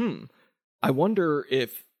short, I wonder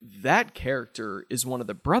if that character is one of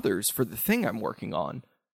the brothers for the thing I'm working on.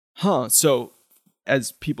 So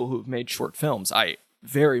as people who have made short films, I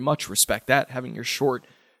very much respect that, having your short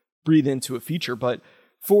breathe into a feature. But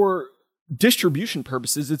for distribution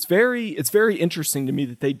purposes, it's very interesting to me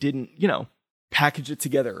that they didn't, package it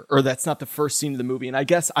together, or that's not the first scene of the movie. And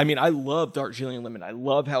I love Darjeeling Limited. I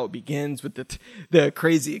love how it begins with the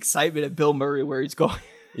crazy excitement of Bill Murray, where he's going,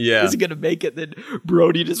 is he going to make it? Then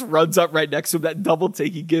Brody just runs up right next to him. That double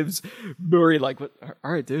take he gives Murray, like, what?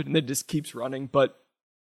 All right, dude. And then just keeps running. But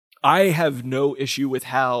I have no issue with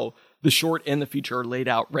how the short and the feature are laid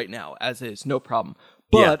out right now, as is. No problem.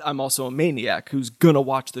 But I'm also a maniac who's going to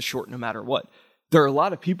watch the short no matter what. There are a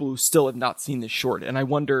lot of people who still have not seen this short. And I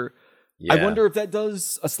wonder if that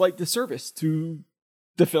does a slight disservice to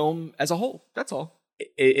the film as a whole. That's all.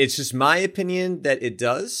 It's just my opinion that it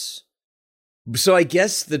does. So I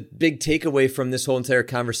guess the big takeaway from this whole entire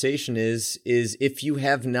conversation is if you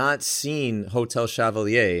have not seen Hotel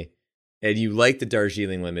Chevalier and you like the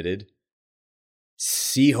Darjeeling Limited,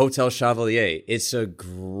 see Hotel Chevalier. It's a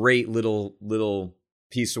great little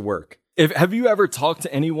piece of work. Have you ever talked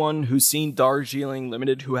to anyone who's seen Darjeeling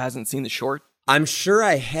Limited who hasn't seen the short? I'm sure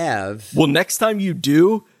I have. Well, next time you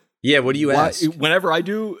do... Yeah, what do you ask? Whenever I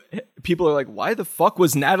do, people are like, why the fuck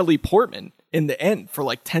was Natalie Portman in the end for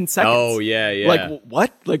like 10 seconds? Oh, yeah. Like,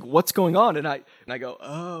 what? Like, what's going on? And I go,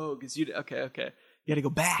 oh, because okay. You got to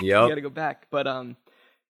go back. Yep. You got to go back. But,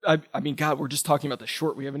 I mean, God, we're just talking about the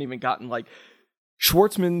short. We haven't even gotten, like,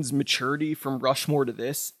 Schwartzman's maturity from Rushmore to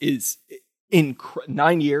this is... in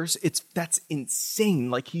 9 years, that's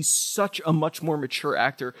insane. Like, he's such a much more mature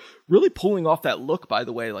actor, really pulling off that look, by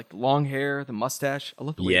the way, like the long hair, the mustache. I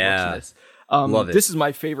love the way he looks in this. Love it. This is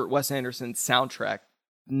my favorite Wes Anderson soundtrack,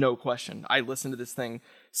 no question. I listen to this thing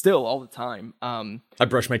still all the time. I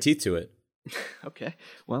brush my teeth to it. Okay,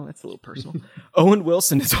 well, that's a little personal. Owen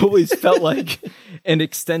Wilson has always felt like an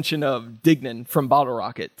extension of Dignan from Bottle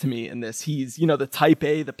Rocket to me in this. He's, the type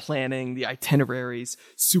A, the planning, the itineraries,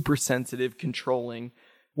 super sensitive, controlling.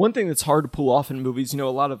 One thing that's hard to pull off in movies, a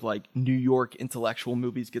lot of like New York intellectual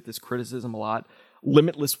movies get this criticism a lot.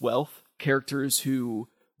 Limitless wealth, characters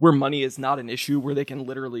where money is not an issue, where they can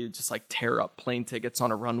literally just like tear up plane tickets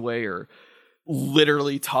on a runway or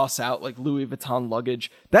literally toss out like Louis Vuitton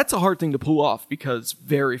luggage. That's a hard thing to pull off because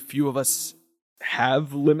very few of us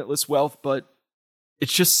have limitless wealth, but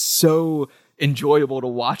it's just so enjoyable to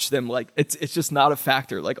watch them. Like, it's just not a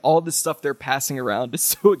factor. Like, all the stuff they're passing around is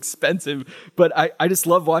so expensive, but I just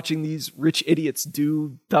love watching these rich idiots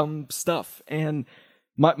do dumb stuff. And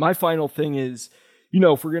my final thing is,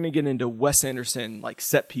 if we're going to get into Wes Anderson, like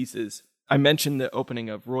set pieces, I mentioned the opening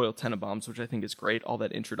of Royal Tenenbaums, which I think is great, all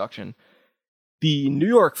that introduction. The New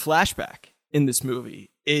York flashback in this movie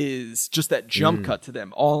is just that jump cut to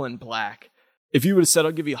them, all in black. If you would have said,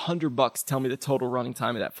 I'll give you $100, tell me the total running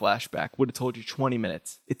time of that flashback, would have told you 20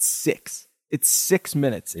 minutes. It's 6. It's 6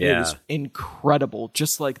 minutes. Yeah. It is incredible.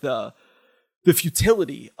 Just like the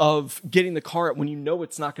futility of getting the car out when you know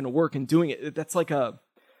it's not going to work and doing it. That's like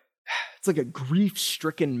it's like a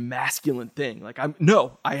grief-stricken masculine thing. Like,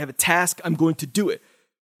 I have a task. I'm going to do it.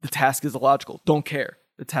 The task is illogical. Don't care.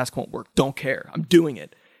 The task won't work. Don't care. I'm doing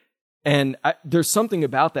it. And there's something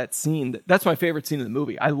about that scene. That's my favorite scene in the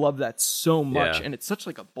movie. I love that so much. Yeah. And it's such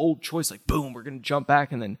like a bold choice. Like, boom, we're going to jump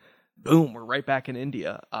back. And then, boom, we're right back in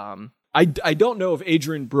India. I don't know if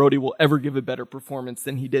Adrian Brody will ever give a better performance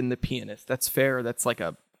than he did in The Pianist. That's fair. That's like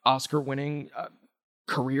a Oscar-winning,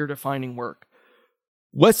 career-defining work.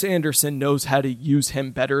 Wes Anderson knows how to use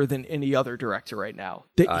him better than any other director right now.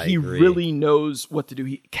 He really knows what to do.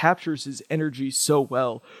 He captures his energy so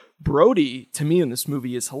well. Brody, to me in this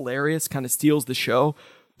movie, is hilarious, kind of steals the show,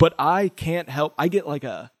 but I can't help. I get like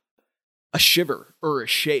a shiver or a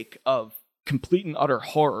shake of complete and utter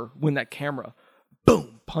horror when that camera,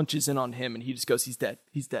 boom, punches in on him and he just goes, he's dead.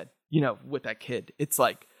 He's dead. With that kid. It's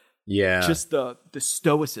like, just the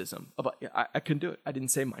stoicism of, I couldn't do it. I didn't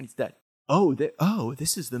say mine. He's dead.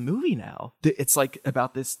 this is the movie now. It's like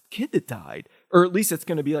about this kid that died. Or at least it's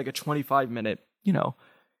going to be like a 25-minute,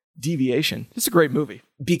 deviation. It's a great movie.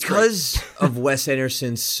 Because of Wes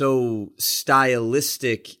Anderson's so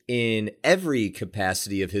stylistic in every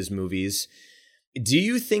capacity of his movies, do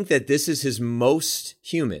you think that this is his most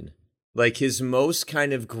human? Like his most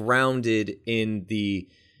kind of grounded in the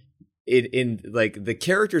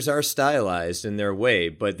characters are stylized in their way,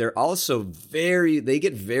 but they're also they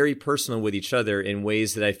get very personal with each other in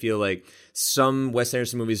ways that I feel like some Wes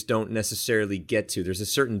Anderson movies don't necessarily get to. There's a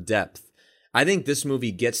certain depth. I think this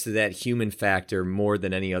movie gets to that human factor more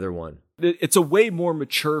than any other one. It's a way more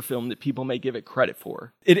mature film that people may give it credit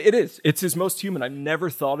for. It is. It's his most human. I've never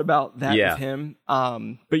thought about that with him.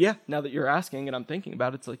 But yeah, now that you're asking and I'm thinking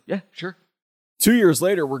about it, it's like, yeah, sure. 2 years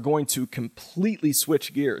later, we're going to completely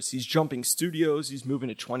switch gears. He's jumping studios. He's moving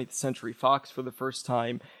to 20th Century Fox for the first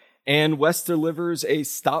time. And Wes delivers a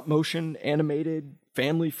stop-motion, animated,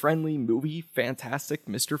 family-friendly movie, Fantastic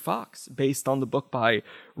Mr. Fox, based on the book by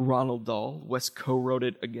Ronald Dahl. Wes co-wrote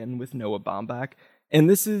it again with Noah Baumbach. And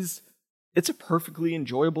it's a perfectly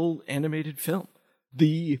enjoyable animated film.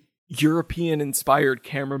 The European-inspired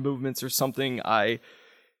camera movements are something I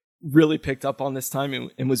really picked up on this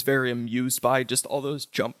time and was very amused by. Just all those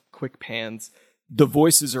jump quick pans. The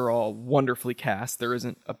voices are all wonderfully cast. There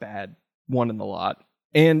isn't a bad one in the lot.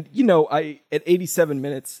 And, at 87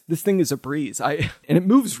 minutes, this thing is a breeze. And it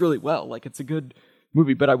moves really well. Like, it's a good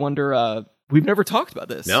movie, but I wonder, we've never talked about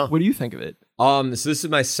this. No. What do you think of it? So this is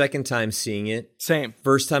my second time seeing it. Same.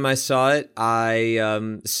 First time I saw it,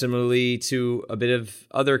 I, similarly to a bit of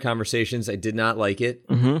other conversations, I did not like it.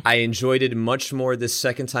 Mm-hmm. I enjoyed it much more this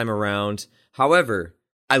second time around. However,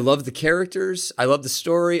 I love the characters. I love the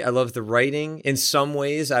story. I love the writing. In some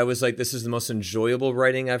ways, I was like, this is the most enjoyable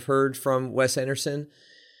writing I've heard from Wes Anderson.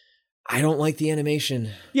 I don't like the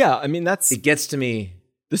animation. Yeah, I mean, it gets to me.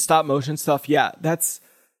 The stop motion stuff. Yeah, that's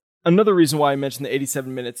another reason why I mentioned the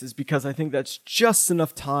 87 minutes is because I think that's just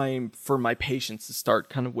enough time for my patience to start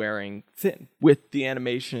kind of wearing thin with the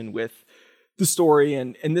animation, with the story.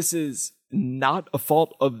 And this is not a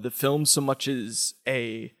fault of the film so much as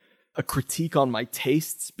a critique on my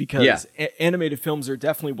tastes, because animated films are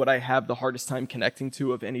definitely what I have the hardest time connecting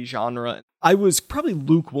to of any genre. I was probably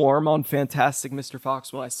lukewarm on Fantastic Mr.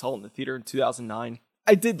 Fox when I saw it in the theater in 2009.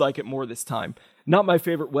 I did like it more this time. Not my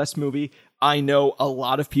favorite Wes movie. I know a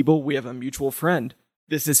lot of people. We have a mutual friend.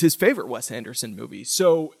 This is his favorite Wes Anderson movie.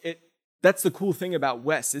 So that's the cool thing about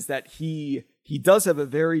Wes, is that he does have a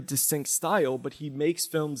very distinct style, but he makes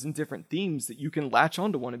films in different themes that you can latch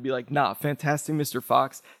onto one and be like, nah, Fantastic Mr.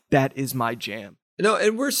 Fox, that is my jam. No,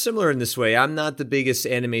 and we're similar in this way. I'm not the biggest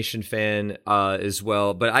animation fan as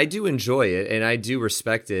well, but I do enjoy it and I do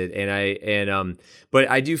respect it. But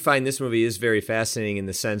I do find this movie is very fascinating in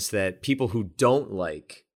the sense that people who don't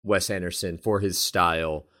like Wes Anderson for his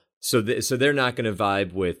style, so they're not going to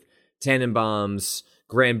vibe with Tannenbaum's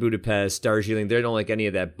Grand Budapest, Darjeeling. They don't like any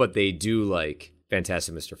of that, but they do like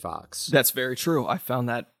Fantastic Mr. Fox. That's very true. I found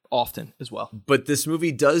that often as well. But this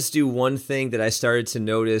movie does do one thing that I started to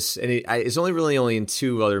notice, and it's only in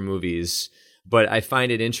two other movies, but I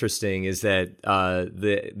find it interesting, is that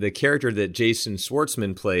the character that Jason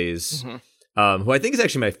Schwartzman plays, who I think is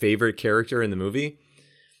actually my favorite character in the movie,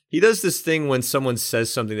 he does this thing when someone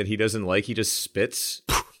says something that he doesn't like, he just spits.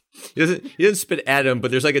 He doesn't spit at him,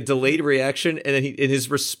 but there's like a delayed reaction, and then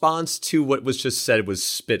his response to what was just said was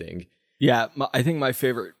spitting. Yeah, I think my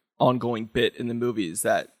favorite ongoing bit in the movie is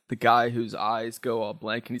that the guy whose eyes go all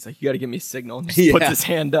blank, and he's like, you got to give me a signal, and he puts his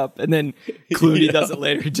hand up, and then Clooney does it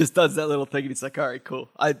later. He just does that little thing, and he's like, all right, cool.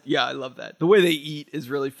 I love that. The way they eat is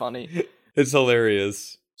really funny. It's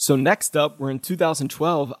hilarious. So next up, we're in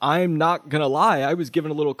 2012. I'm not going to lie, I was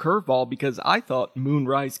given a little curveball because I thought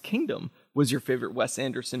Moonrise Kingdom was your favorite Wes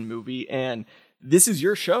Anderson movie, and this is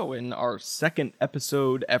your show. In our second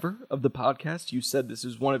episode ever of the podcast, you said this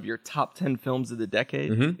is one of your top 10 films of the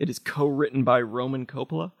decade. It is co-written by Roman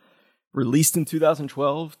Coppola. Released in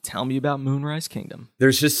 2012. Tell me about Moonrise Kingdom.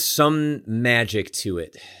 There's just some magic to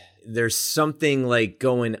it. There's something like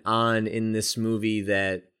going on in this movie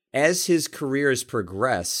that, as his career has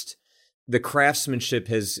progressed, the craftsmanship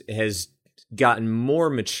has gotten more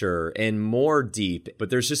mature and more deep. But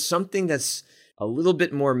there's just something that's a little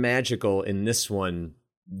bit more magical in this one.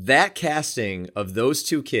 That casting of those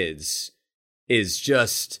two kids is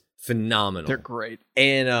just phenomenal. They're great.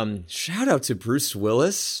 And shout out to Bruce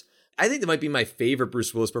Willis. I think that might be my favorite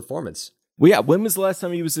Bruce Willis performance. Well, yeah, when was the last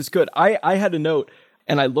time he was this good? I had a note,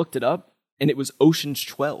 and I looked it up, and it was Ocean's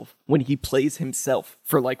 12, when he plays himself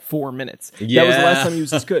for like 4 minutes. Yeah. That was the last time he was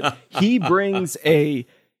this good. He brings a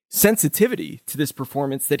sensitivity to this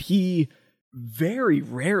performance that he very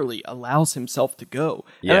rarely allows himself to go.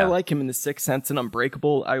 And I like him in The Sixth Sense and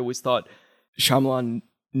Unbreakable. I always thought Shyamalan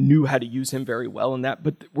knew how to use him very well in that,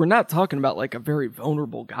 but we're not talking about like a very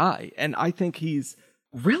vulnerable guy. And I think he's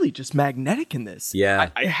really just magnetic in this. Yeah.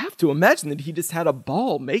 I have to imagine that he just had a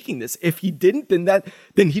ball making this. If he didn't,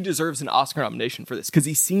 then he deserves an Oscar nomination for this, because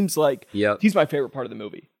he seems like he's my favorite part of the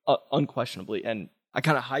movie, unquestionably. And I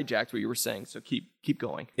kind of hijacked what you were saying, so keep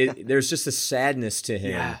going. There's just a sadness to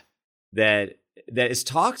him that is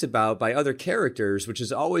talked about by other characters, which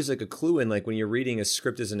is always like a clue in, like, when you're reading a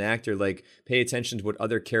script as an actor, like, pay attention to what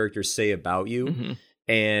other characters say about you. Mm-hmm.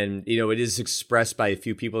 And, you know, it is expressed by a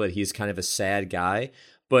few people that he's kind of a sad guy.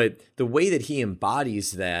 But the way that he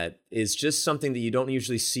embodies that is just something that you don't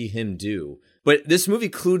usually see him do. But this movie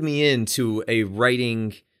clued me into a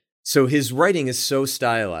writing. So his writing is so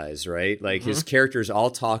stylized, right? Like, his characters all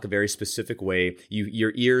talk a very specific way.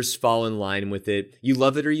 Your ears fall in line with it. You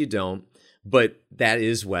love it or you don't. But that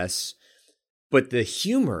is Wes. But the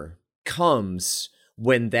humor comes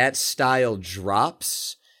when that style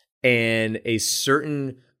drops and a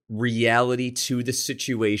certain reality to the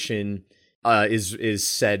situation is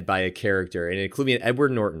said by a character. And including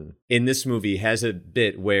Edward Norton in this movie has a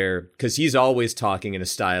bit where, because he's always talking in a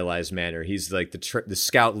stylized manner. He's like the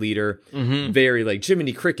scout leader, very like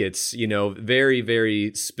Jiminy Crickets, you know, very,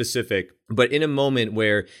 very specific. But in a moment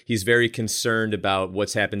where he's very concerned about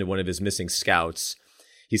what's happened to one of his missing scouts,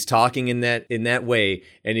 he's talking in that way.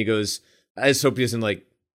 And he goes, I just hope he doesn't like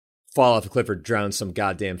fall off a cliff or drown some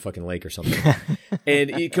goddamn fucking lake or something.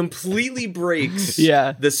 And he completely breaks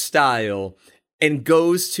the style and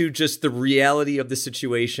goes to just the reality of the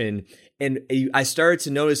situation. And I started to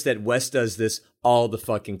notice that Wes does this all the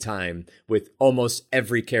fucking time with almost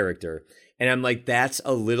every character. And I'm like, that's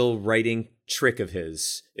a little writing trick of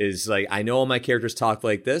his, is like, I know all my characters talk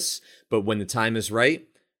like this, but when the time is right,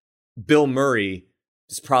 Bill Murray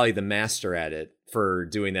is probably the master at it for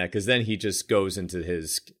doing that, because then he just goes into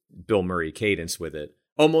his Bill Murray cadence with it,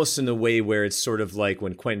 almost in a way where it's sort of like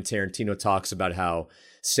when Quentin Tarantino talks about how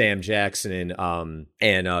Sam Jackson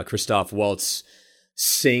and Christoph Waltz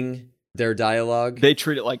sing their dialogue. They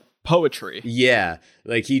treat it like poetry. Yeah,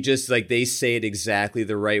 like he just, like, they say it exactly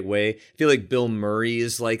the right way. I feel like Bill Murray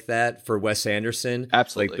is like that for Wes Anderson.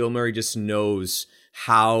 Absolutely. Like, Bill Murray just knows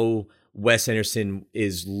how Wes Anderson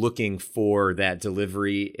is looking for that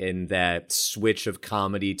delivery and that switch of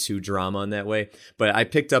comedy to drama in that way. But I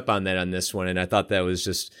picked up on that on this one, and I thought that was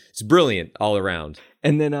just, it's brilliant all around.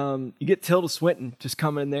 And then you get Tilda Swinton just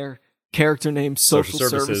coming in there, character name, social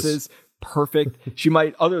services. Perfect. She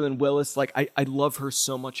might, other than Willis, like, I love her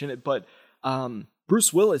so much in it, but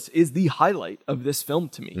Bruce Willis is the highlight of this film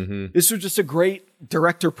to me. Mm-hmm. This was just a great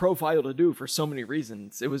director profile to do for so many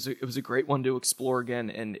reasons. It was a great one to explore again,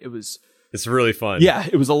 and it's really fun. Yeah,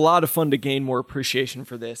 it was a lot of fun to gain more appreciation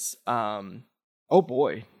for this. Oh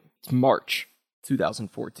boy, it's March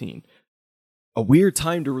 2014. A weird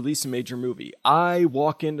time to release a major movie. I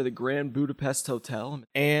walk into the Grand Budapest Hotel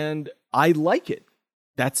and I like it.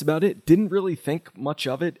 That's about it. Didn't really think much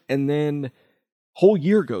of it. And then whole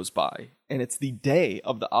year goes by and it's the day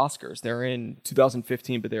of the Oscars. They're in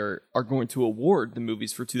 2015, but they are going to award the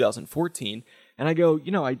movies for 2014. And I go,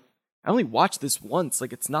 I only watched this once.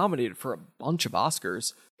 Like, it's nominated for a bunch of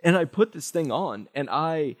Oscars. And I put this thing on and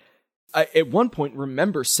I at one point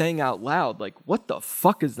remember saying out loud, like, what the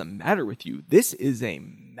fuck is the matter with you? This is a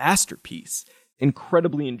masterpiece.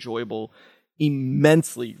 Incredibly enjoyable,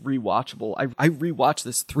 immensely rewatchable. I rewatched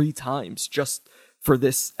this 3 times just for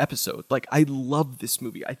this episode. Like, I love this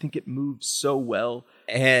movie. I think it moves so well.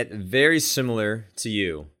 Very similar to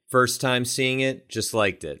you. First time seeing it, just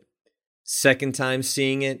liked it. Second time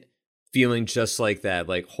seeing it, feeling just like that.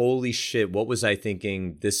 Like, holy shit, what was I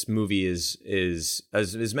thinking? This movie is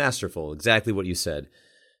masterful. Exactly what you said.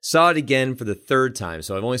 Saw it again for the 3rd time,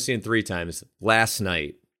 so I've only seen it 3 times. Last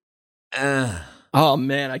night. Oh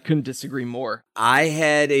man, I couldn't disagree more. I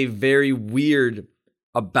had a very weird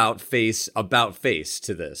about face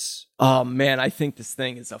to this. Oh man, I think this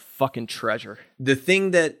thing is a fucking treasure. The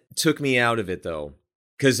thing that took me out of it, though,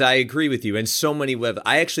 because I agree with you, and so many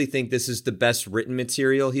I actually think this is the best written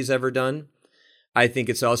material he's ever done. I think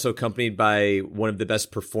it's also accompanied by one of the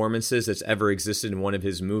best performances that's ever existed in one of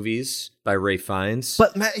his movies by Ralph Fiennes.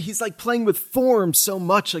 But Matt, he's like playing with form so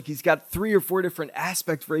much. Like, he's got 3 or 4 different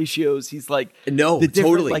aspect ratios. He's like,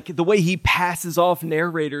 totally. Like, the way he passes off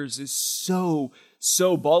narrators is so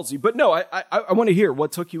ballsy. But no, I want to hear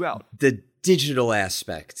what took you out. The digital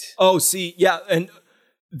aspect. Oh, see, yeah, and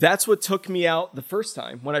that's what took me out the first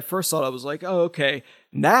time. When I first saw it, I was like, oh, okay.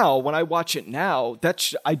 Now, when I watch it now,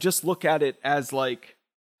 I just look at it as like,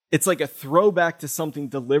 it's like a throwback to something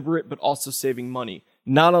deliberate, but also saving money.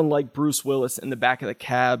 Not unlike Bruce Willis in the back of the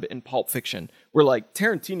cab in Pulp Fiction, where like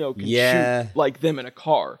Tarantino can shoot like them in a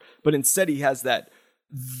car, but instead he has that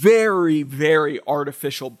very, very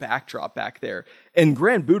artificial backdrop back there. And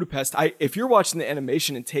Grand Budapest, if you're watching the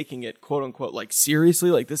animation and taking it quote unquote like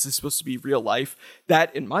seriously, like this is supposed to be real life,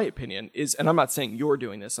 that in my opinion is, and I'm not saying you're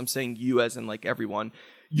doing this, I'm saying you as in like everyone,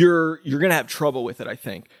 you're gonna have trouble with it, I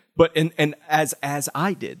think. But and as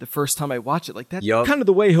I did the first time I watched it, like that's kind of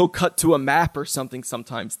the way he'll cut to a map or something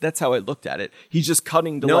sometimes. That's how I looked at it. He's just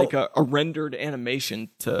cutting to like a rendered animation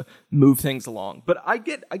to move things along. But I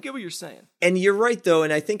get what you're saying. And you're right, though,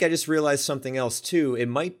 and I think I just realized something else, too. It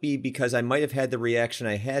might be because I might have had the reaction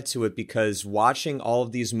I had to it because watching all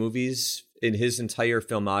of these movies in his entire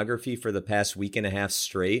filmography for the past week and a half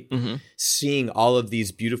straight, seeing all of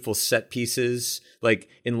these beautiful set pieces, like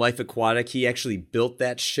in Life Aquatic, he actually built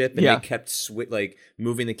that ship and they kept like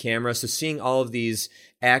moving the camera. So seeing all of these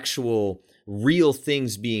actual real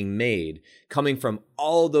things being made, coming from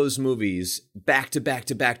all those movies back to back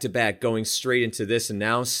to back to back, going straight into this, and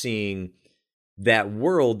now seeing that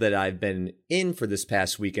world that I've been in for this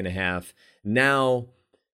past week and a half, now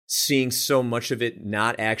seeing so much of it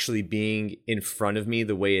not actually being in front of me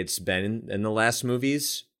the way it's been in the last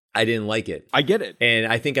movies, I didn't like it. I get it.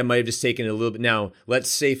 And I think I might have just taken it a little bit. Now, let's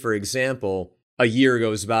say, for example, a year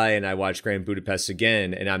goes by and I watch Grand Budapest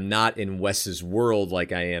again, and I'm not in Wes's world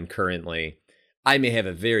like I am currently. I may have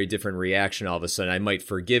a very different reaction all of a sudden. I might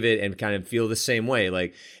forgive it and kind of feel the same way.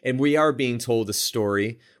 Like, and we are being told a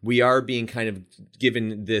story. We are being kind of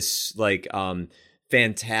given this like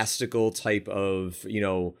fantastical type of,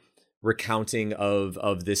 recounting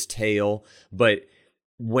of this tale. But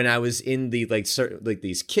when I was in the like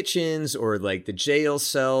these kitchens or like the jail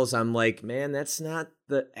cells, I'm like, man, that's not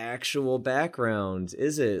the actual background,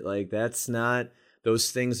 is it? Like, that's not, those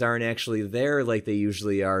things aren't actually there like they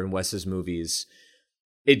usually are in Wes's movies.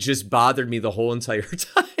 It just bothered me the whole entire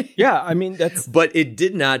time. Yeah, I mean, but it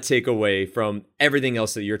did not take away from everything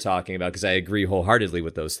else that you're talking about, because I agree wholeheartedly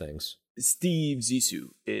with those things. Steve Zissou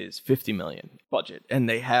is $50 million budget, and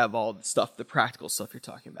they have all the stuff, the practical stuff you're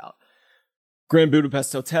talking about. Grand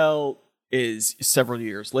Budapest Hotel is several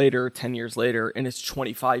years later, 10 years later, and it's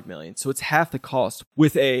 $25 million. So it's half the cost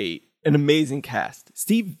with an amazing cast.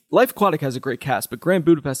 Life Aquatic has a great cast, but Grand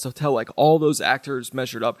Budapest Hotel, like all those actors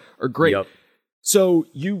measured up, are great. Yep. So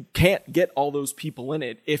you can't get all those people in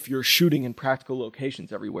it if you're shooting in practical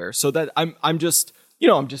locations everywhere. So that I'm just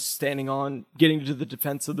standing on getting to the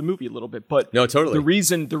defense of the movie a little bit. But no, totally.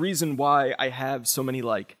 The reason why I have so many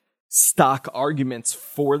like stock arguments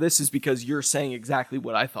for this is because you're saying exactly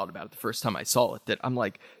what I thought about it the first time I saw it. That I'm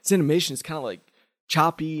like, this animation is kind of like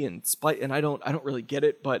choppy and and I don't really get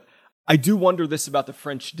it. But I do wonder this about the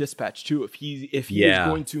French Dispatch too. If he is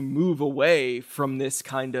going to move away from this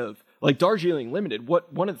kind of like Darjeeling Limited,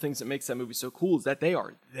 one of the things that makes that movie so cool is that they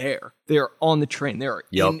are there. They are on the train. They are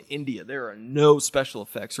in India. There are no special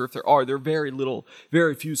effects, or if there are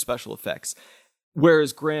very few special effects.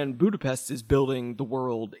 Whereas Grand Budapest is building the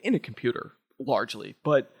world in a computer, largely.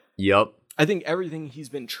 But I think everything he's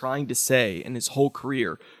been trying to say in his whole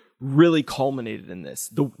career really culminated in this.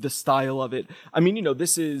 The style of it. I mean,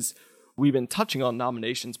 we've been touching on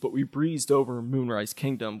nominations, but we breezed over Moonrise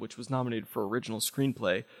Kingdom, which was nominated for original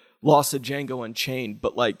screenplay. Lost of Django Unchained,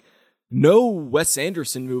 but like no Wes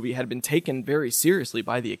Anderson movie had been taken very seriously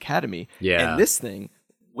by the Academy. Yeah. And this thing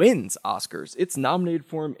wins Oscars. It's nominated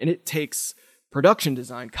for him, and it takes production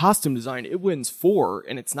design, costume design. It wins 4,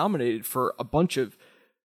 and it's nominated for a bunch of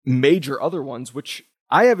major other ones, which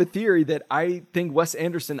I have a theory that I think Wes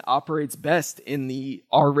Anderson operates best in the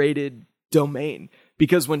R-rated domain,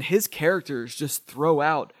 because when his characters just throw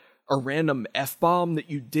out a random F-bomb that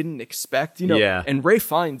you didn't expect, and Ray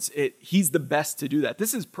Fiennes, he's the best to do that.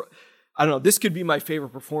 This is, I don't know, this could be my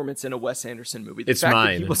favorite performance in a Wes Anderson movie. The fact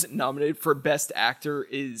that he wasn't nominated for Best Actor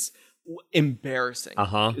is embarrassing,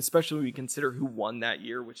 especially when we consider who won that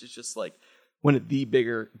year, which is just like one of the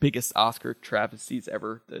biggest Oscar travesties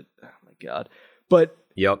ever. Oh my God. But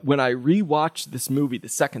when I rewatched this movie the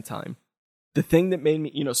second time, the thing that made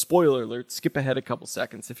me, spoiler alert, skip ahead a couple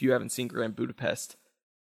seconds if you haven't seen Grand Budapest,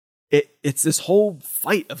 it's this whole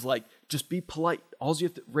fight of like, just be polite. All you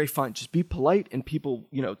have to, Ray Fiennes, just be polite, and people,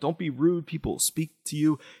 don't be rude. People speak to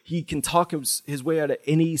you. He can talk his way out of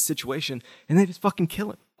any situation, and they just fucking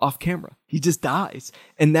kill him off camera. He just dies.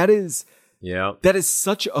 And that is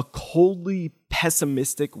such a coldly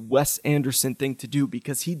pessimistic Wes Anderson thing to do,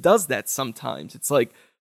 because he does that sometimes. It's like,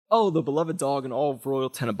 oh, the beloved dog and all of Royal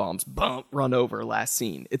Tenenbaums, bump, run over, last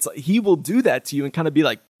scene. It's like he will do that to you and kind of be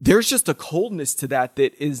like, there's just a coldness to that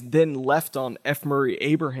is then left on F. Murray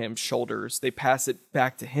Abraham's shoulders. They pass it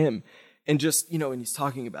back to him. And just, and he's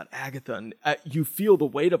talking about Agatha, and you feel the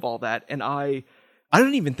weight of all that. And I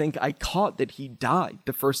don't even think I caught that he died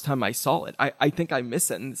the first time I saw it. I think I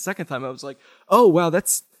missed it. And the second time I was like, oh, wow,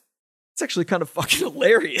 it's actually kind of fucking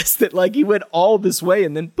hilarious that like he went all this way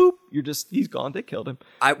and then boop, he's gone. They killed him.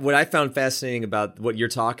 What I found fascinating about what you're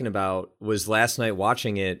talking about was last night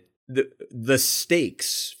watching it, the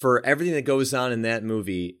stakes for everything that goes on in that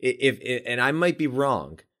movie. And I might be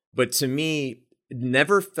wrong, but to me, it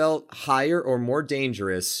never felt higher or more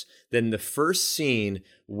dangerous than the first scene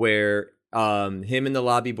where him and the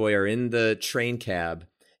lobby boy are in the train cab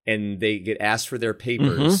and they get asked for their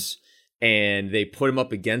papers. And they put him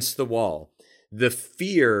up against the wall. The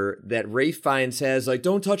fear that Ralph Fiennes has, like,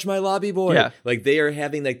 don't touch my lobby boy. Yeah. Like, they are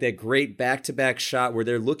having, like, that great back-to-back shot where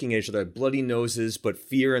they're looking at each other, bloody noses, but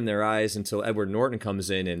fear in their eyes until Edward Norton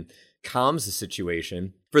comes in and calms the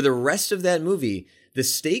situation. For the rest of that movie, the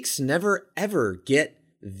stakes never, ever get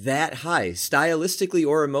that high, stylistically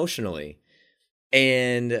or emotionally.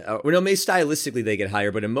 And, maybe stylistically they get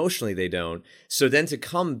higher, but emotionally they don't. So then to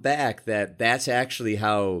come back that's actually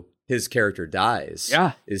how his character dies.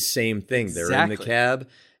 Is same thing. Exactly. They're in the cab.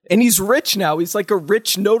 And he's rich now. He's like a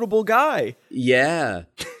rich, notable guy. Yeah.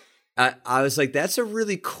 I was like, that's a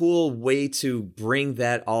really cool way to bring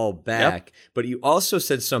that all back. Yep. But you also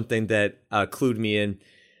said something that clued me in.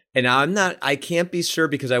 And I can't be sure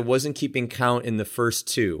because I wasn't keeping count in the first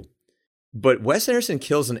two. But Wes Anderson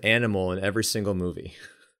kills an animal in every single movie.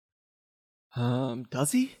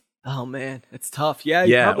 Does he? Oh man, it's tough.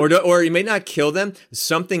 Yeah, or you may not kill them.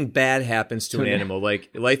 Something bad happens to an animal,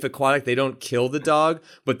 like Life Aquatic. They don't kill the dog,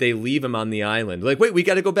 but they leave him on the island. Like, wait, we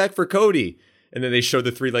got to go back for Cody, and then they show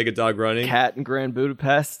the three-legged dog running. Cat in Grand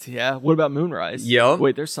Budapest. Yeah. What about Moonrise? Yep.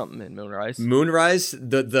 Wait, there's something in Moonrise. Moonrise,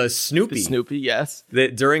 the Snoopy. The Snoopy, yes.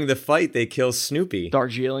 During the fight, they kill Snoopy.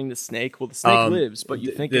 Darjeeling the snake. Well, the snake lives, but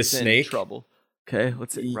you think it's snake? in trouble. Okay,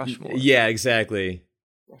 let's say Rushmore. Yeah, exactly.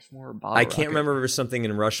 Rushmore, Bottle I Rocket. can't remember if there was something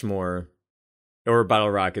in Rushmore or Bottle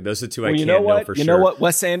Rocket. Those are two I can't know for sure. You know what?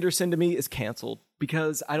 Wes Anderson to me is canceled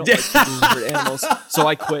because I don't like endangered animals, so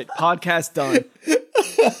I quit. Podcast done.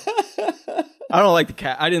 I don't like the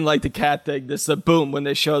cat. I didn't like the cat thing. This boom when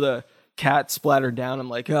they show the cat splattered down. I'm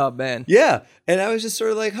like, oh man. Yeah, and I was just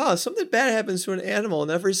sort of like, something bad happens to an animal in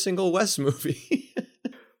every single Wes movie.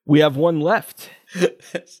 We have one left.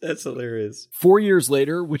 That's hilarious. 4 years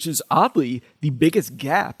later, which is oddly the biggest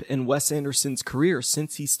gap in Wes Anderson's career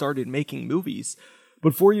since he started making movies.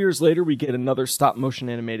 But 4 years later, we get another stop motion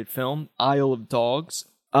animated film, Isle of Dogs.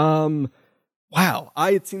 Wow,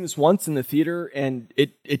 I had seen this once in the theater and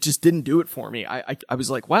it just didn't do it for me. I was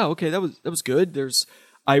like, wow, okay, that was good.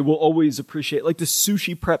 I will always appreciate, like, the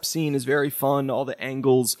sushi prep scene is very fun. All the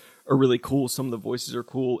angles are really cool. Some of the voices are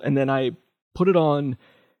cool. And then I put it on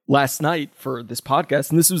last night for this podcast,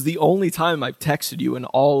 and this was the only time I've texted you in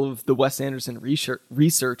all of the Wes Anderson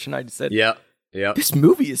research, and I just said, yeah, this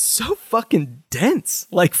movie is so fucking dense.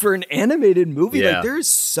 Like, for an animated movie, like, there is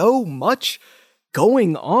so much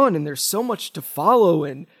going on, and there's so much to follow,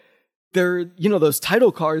 and they're, those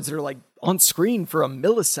title cards that are like on screen for a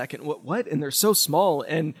millisecond. What? And they're so small,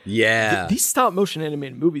 and these stop motion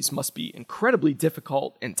animated movies must be incredibly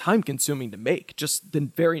difficult and time consuming to make. Just the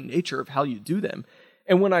very nature of how you do them.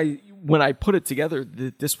 And when I put it together,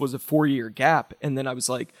 this was a 4-year gap. And then I was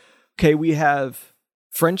like, okay, we have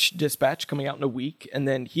French Dispatch coming out in a week. And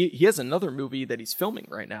then he has another movie that he's filming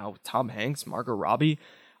right now with Tom Hanks, Margot Robbie.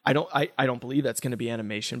 I don't believe that's going to be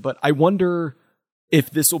animation, but I wonder if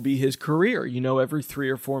this will be his career. Every 3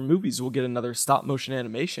 or 4 movies we'll get another stop motion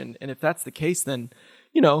animation. And if that's the case, then,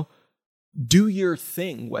 do your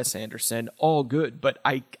thing, Wes Anderson, all good. But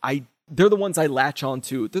they're the ones I latch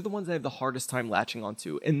onto. They're the ones I have the hardest time latching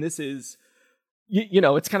onto. And this is,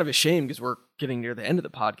 it's kind of a shame because we're getting near the end of the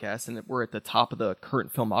podcast and we're at the top of the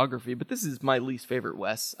current filmography. But this is my least favorite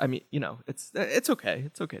Wes. I mean, it's okay.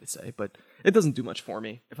 It's okay to say, but it doesn't do much for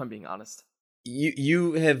me, if I'm being honest.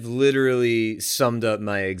 You have literally summed up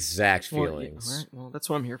my exact feelings. All right. Well, that's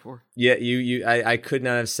what I'm here for. Yeah, I could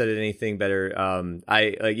not have said it anything better.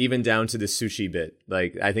 I like even down to the sushi bit.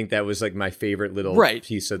 Like, I think that was like my favorite little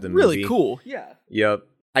piece of the movie. Really cool. Yeah. Yep.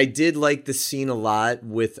 I did like the scene a lot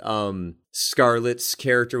with Scarlett's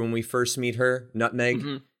character when we first meet her,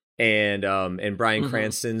 Nutmeg, and Bryan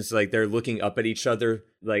Cranston's, like, they're looking up at each other.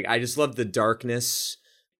 Like, I just love the darkness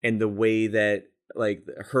and the way that, like,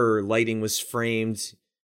 her lighting was framed,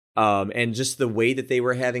 and just the way that they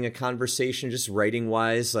were having a conversation, just writing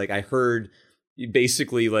wise. Like, I heard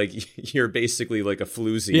basically like you're basically like a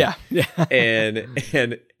floozy. Yeah.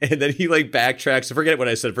 and then he like backtracks. Forget what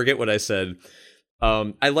I said.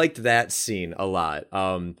 I liked that scene a lot.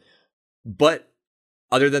 But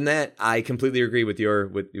other than that, I completely agree with your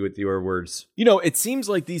words. It seems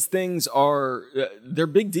like these things are they're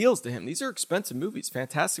big deals to him. These are expensive movies.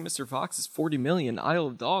 Fantastic Mr. Fox is $40 million. Isle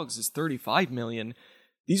of Dogs is $35 million.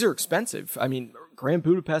 These are expensive. I mean, Grand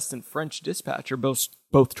Budapest and French Dispatch are both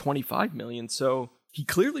 $25 million. So he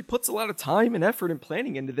clearly puts a lot of time and effort and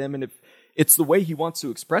planning into them. And if it's the way he wants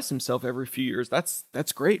to express himself every few years,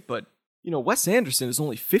 that's great. But Wes Anderson is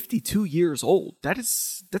only 52 years old.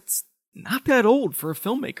 That's not that old for a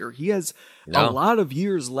filmmaker. He has a lot of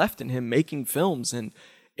years left in him making films, and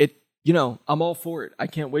I'm all for it. I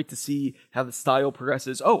can't wait to see how the style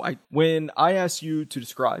progresses. When I asked you to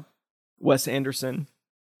describe Wes Anderson,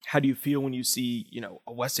 how do you feel when you see,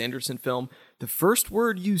 a Wes Anderson film? The first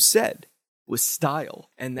word you said was style.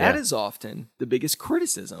 And that is often the biggest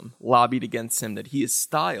criticism lobbied against him, that he is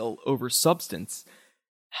style over substance.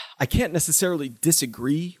 I can't necessarily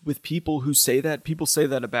disagree with people who say that. People say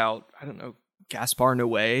that about, I don't know, Gaspar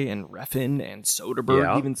Noé and Refn and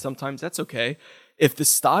Soderbergh, even sometimes. That's okay. If the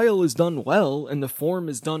style is done well and the form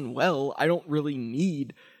is done well, I don't really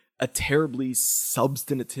need a terribly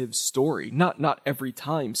substantive story. Not every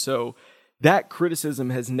time. So that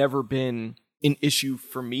criticism has never been an issue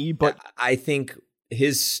for me. But I think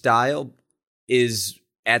his style is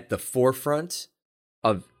at the forefront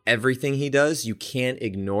of everything he does. You can't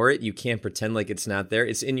ignore it. You can't pretend like it's not there.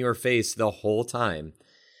 It's in your face the whole time.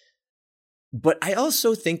 But I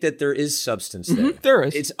also think that there is substance there. There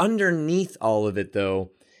is. It's underneath all of it,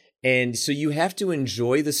 though. And so you have to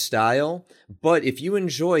enjoy the style. But if you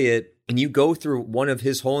enjoy it and you go through one of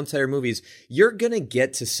his whole entire movies, you're going to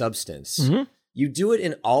get to substance. Mm-hmm. You do it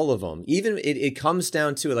in all of them. Even it comes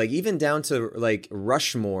down to it, like even down to like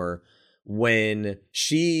Rushmore, when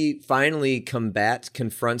she finally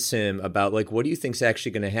confronts him about like, what do you think's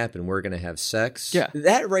actually going to happen? We're going to have sex. Yeah.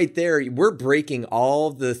 That right there, we're breaking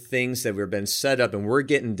all the things that we've been set up and we're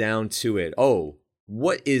getting down to it. Oh,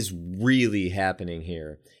 what is really happening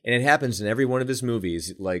here? And it happens in every one of his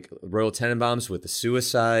movies, like Royal Tenenbaums with the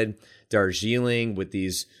suicide, Darjeeling with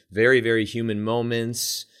these very, very human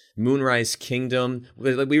moments, Moonrise Kingdom,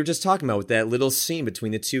 like we were just talking about with that little scene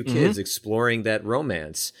between the two kids exploring that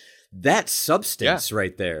romance. That's substance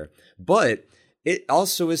right there. But it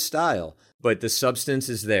also is style. But the substance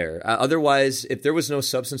is there. Otherwise, if there was no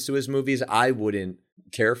substance to his movies, I wouldn't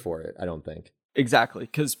care for it, I don't think. Exactly.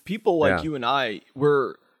 Because people like you and I,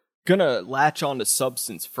 we're going to latch on to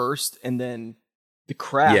substance first, and then the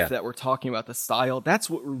craft that we're talking about, the style, that's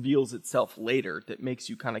what reveals itself later, that makes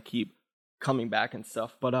you kind of keep coming back and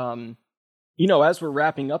stuff. But, as we're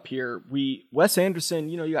wrapping up here, Wes Anderson,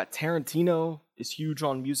 you got Tarantino is huge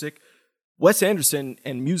on music. Wes Anderson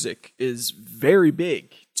and music is very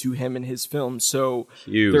big to him in his films. So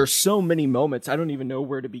there's so many moments. I don't even know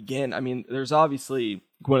where to begin. I mean, there's obviously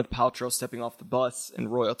Gwyneth Paltrow stepping off the bus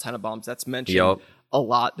and Royal Tenenbaums. That's mentioned a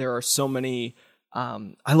lot. There are so many.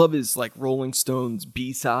 I love his like Rolling Stones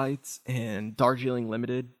B-sides and Darjeeling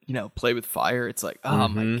Limited, Play with Fire. It's like, oh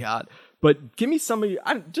my God. But give me some of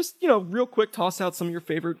your, real quick, toss out some of your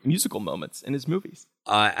favorite musical moments in his movies.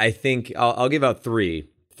 I think I'll give out three.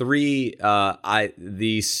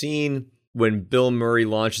 The scene when Bill Murray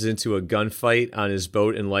launches into a gunfight on his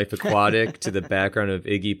boat in Life Aquatic to the background of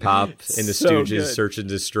Iggy Pop and the Stooges Search and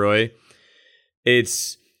Destroy.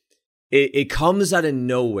 It comes out of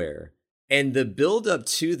nowhere. And the build up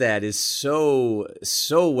to that is so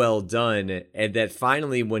well done. And that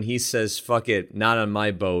finally when he says, fuck it, not on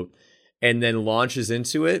my boat, and then launches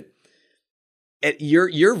into it,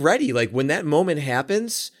 you're ready. Like when that moment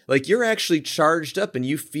happens, like you're actually charged up and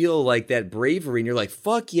you feel like that bravery and you're like,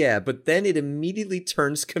 fuck yeah. But then it immediately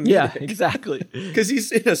turns comedic. Yeah, exactly. Because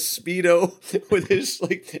he's in a Speedo with his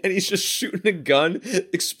and he's just shooting a gun,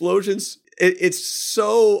 explosions. It's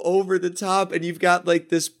so over the top. And you've got like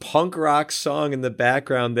this punk rock song in the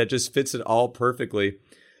background that just fits it all perfectly.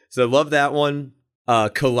 So I love that one.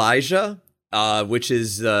 Kalijah. Which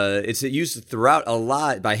is it's used throughout a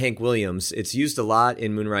lot by Hank Williams. It's used a lot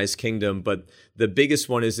in Moonrise Kingdom, but the biggest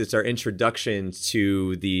one is it's our introduction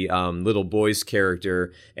to the little boy's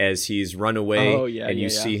character as he's run away, and you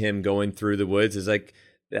see him going through the woods. It's like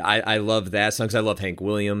I love that song because I love Hank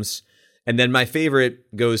Williams. And then my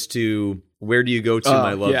favorite goes to "Where Do You Go To,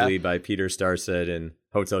 My Lovely" by Peter Starset and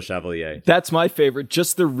Hotel Chevalier. That's my favorite.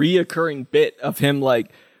 Just the reoccurring bit of him,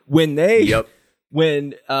 like when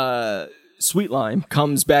Sweet Lime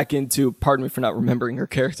comes back into, pardon me for not remembering her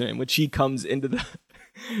character name, when she comes into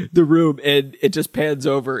the room, and it just pans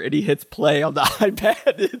over, and he hits play on the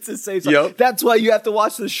iPad. It's the same song. Yep. That's why you have to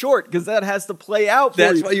watch the short, because that has to play out for you.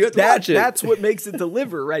 That's why you have to watch it. That's what makes it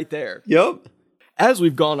deliver right there. Yep. As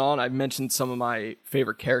we've gone on, I've mentioned some of my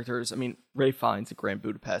favorite characters. I mean, Ralph Fiennes at Grand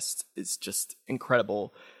Budapest is just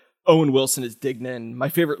incredible. Owen Wilson is Dignan. My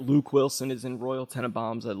favorite Luke Wilson is in Royal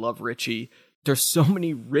Tenenbaums. I love Richie. There's so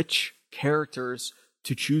many rich characters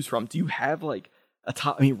to choose from. Do you have like a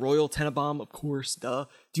top? I mean, Royal Tenenbaum, of course, duh.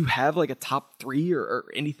 Do you have like a top 3 or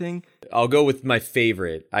anything? I'll go with my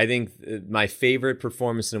favorite. I think my favorite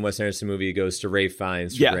performance in a Wes Anderson movie goes to Ralph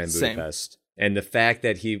Fiennes for Grand Budapest. And the fact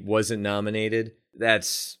that he wasn't nominated,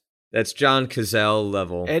 that's John Cazale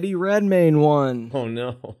level. Eddie Redmayne won. Oh,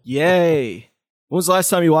 no. Yay. When was the last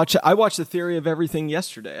time you watched it? I watched The Theory of Everything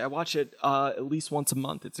yesterday. I watch it at least once a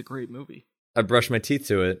month. It's a great movie. I brushed my teeth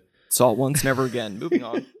to it. Saw it once, never again. Moving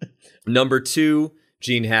on. Number 2,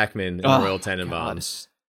 Gene Hackman in Royal Tenenbaums.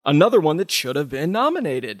 Another one that should have been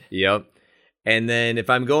nominated. Yep. And then if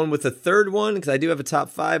I'm going with a third one, because I do have a top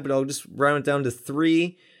 5, but I'll just round it down to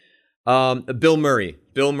 3. Bill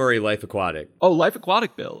Murray, Life Aquatic. Oh, Life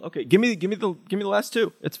Aquatic, Bill. Okay, give me the last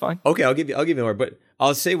 2. It's fine. Okay, I'll give you more, but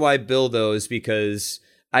I'll say why Bill though is because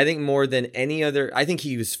I think more than any other, I think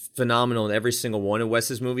he was phenomenal in every single one of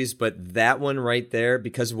Wes's movies, but that one right there,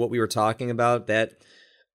 because of what we were talking about, that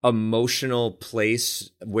emotional place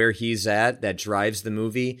where he's at that drives the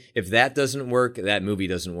movie. If that doesn't work, that movie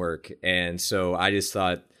doesn't work, and so I just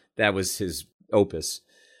thought that was his opus.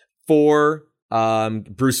 4.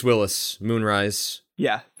 Bruce Willis, Moonrise.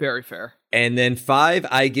 Yeah, very fair. And then 5,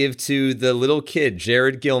 I give to the little kid,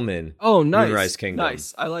 Jared Gilman. Oh, nice. Moonrise Kingdom.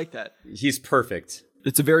 Nice. I like that. He's perfect.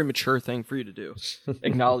 It's a very mature thing for you to do,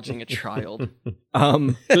 acknowledging a child.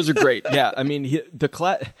 Those are great. Yeah, I mean,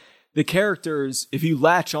 the characters, if you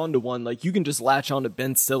latch onto one, like you can just latch onto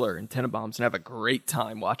Ben Stiller in Tenenbaums and have a great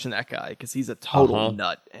time watching that guy because he's a total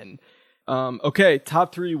nut. And okay,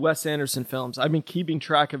 top 3 Wes Anderson films. I've been keeping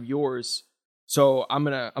track of yours. So I'm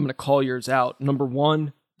gonna call yours out. Number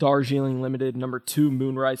 1, Darjeeling Limited. Number 2,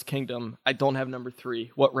 Moonrise Kingdom. I don't have number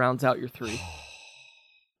 3. What rounds out your 3?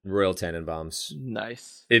 Royal Tenenbaums.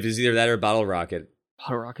 Nice. If it's either that or Bottle Rocket.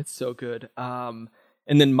 Bottle Rocket's so good. And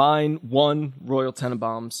then mine: 1, Royal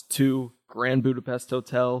Tenenbaums. 2, Grand Budapest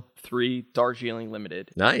Hotel. 3, Darjeeling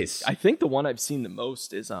Limited. Nice. I think the one I've seen the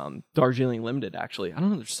most is Darjeeling Limited. Actually, I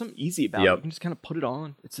don't know. There's something easy about it. You can just kind of put it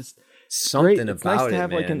on. It's just. Something great. It's nice to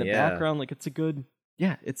have like in the background, like it's a good,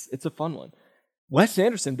 it's a fun one. Wes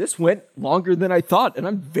Anderson, this went longer than I thought, and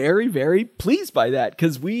I'm very, very pleased by that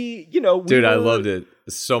because I loved it.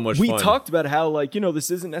 It's so much fun. We talked about how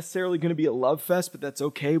this isn't necessarily going to be a love fest, but that's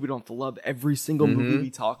okay. We don't have to love every single movie we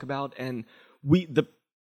talk about, and the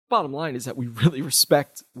bottom line is that we really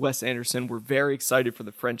respect Wes Anderson. We're very excited for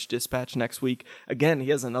The French Dispatch next week. Again, he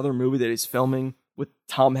has another movie that he's filming with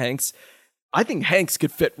Tom Hanks. I think Hanks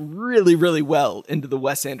could fit really, really well into the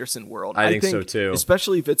Wes Anderson world. I think so too.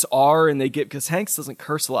 Especially if it's R and because Hanks doesn't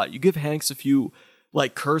curse a lot. You give Hanks a few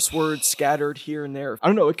like curse words scattered here and there. I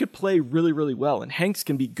don't know. It could play really, really well. And Hanks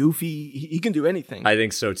can be goofy. He can do anything. I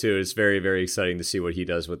think so too. It's very, very exciting to see what he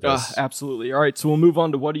does with this. Absolutely. All right. So we'll move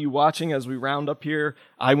on to what are you watching as we round up here.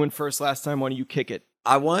 I went first last time. Why don't you kick it?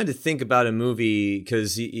 I wanted to think about a movie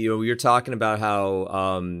because you're talking about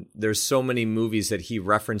how there's so many movies that he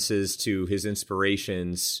references to his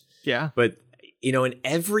inspirations. Yeah. But in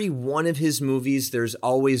every one of his movies, there's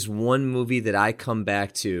always one movie that I come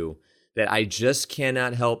back to that I just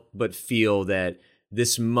cannot help but feel that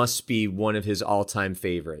this must be one of his all-time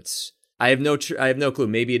favorites. I have no clue.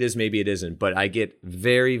 Maybe it is, maybe it isn't. But I get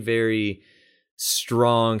very, very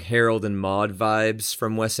strong Harold and Maude vibes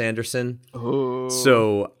from Wes Anderson. Oh,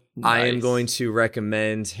 so nice. I am going to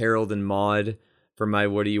recommend Harold and Maude for my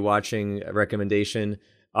What Are You Watching recommendation.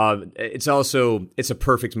 It's a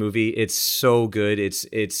perfect movie. It's so good.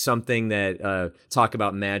 It's something that talk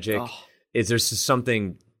about magic. There's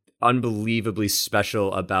something unbelievably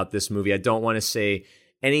special about this movie. I don't want to say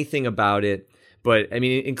anything about it, but I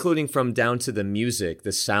mean, including from down to the music,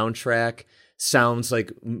 the soundtrack sounds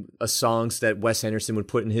like songs that Wes Anderson would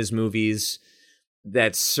put in his movies.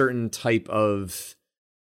 That certain type of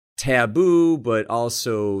taboo, but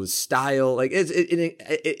also style. Like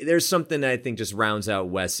there's something that I think just rounds out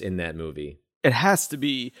Wes in that movie. It has to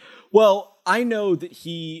be. Well, I know that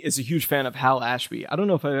he is a huge fan of Hal Ashby. I don't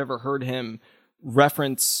know if I've ever heard him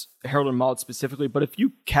reference Harold and Maude specifically, but if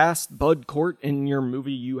you cast Bud Cort in your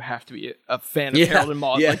movie, you have to be a fan of Harold and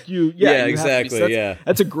Maude. Yeah, like you exactly. So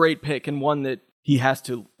that's a great pick and one that he has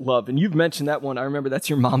to love. And you've mentioned that one. I remember that's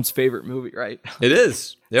your mom's favorite movie, right? It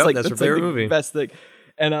is. Yeah, that's her favorite the movie. Best thing.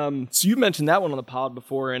 And so you mentioned that one on the pod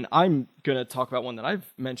before, and I'm going to talk about one that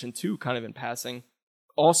I've mentioned too, kind of in passing.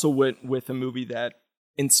 Also went with a movie that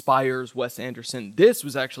inspires Wes Anderson. This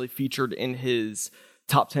was actually featured in his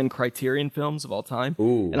top 10 Criterion films of all time.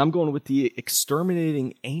 Ooh. And I'm going with The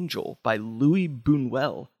Exterminating Angel by Louis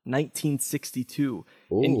Buñuel, 1962.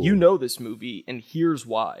 Ooh. And you know this movie, and here's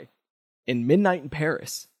why. In Midnight in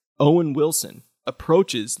Paris, Owen Wilson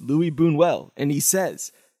approaches Louis Buñuel, and he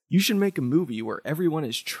says, "You should make a movie where everyone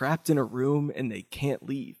is trapped in a room and they can't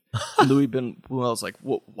leave." Louis Buñuel's like,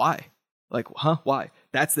 why? Like, huh? Why?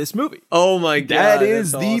 That's this movie. Oh my God. That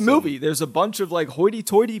is the awesome. movie. There's a bunch of like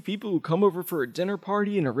hoity-toity people who come over for a dinner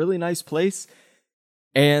party in a really nice place,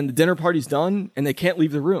 and the dinner party's done and they can't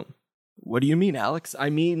leave the room. What do you mean, Alex? I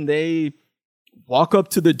mean, they walk up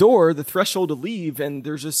to the door, the threshold to leave, and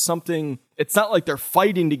there's just something. It's not like they're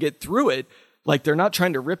fighting to get through it. Like they're not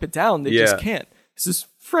trying to rip it down. They just can't. This is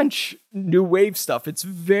French New Wave stuff. It's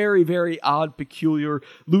very, very odd, peculiar.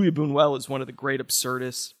 Louis Buñuel is one of the great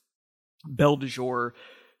absurdists. Belle de jour,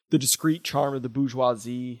 the discreet charm of the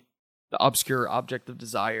bourgeoisie, the obscure object of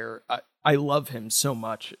desire. I love him so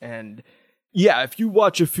much. And yeah, if you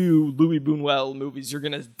watch a few Louis Buñuel movies, you're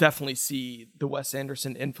going to definitely see the Wes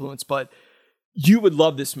Anderson influence. But you would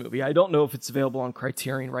love this movie. I don't know if it's available on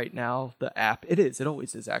Criterion right now, the app. It is. It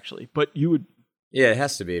always is, actually. But you would... Yeah, it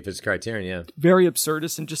has to be if it's Criterion, yeah. Very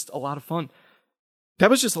absurdist and just a lot of fun. That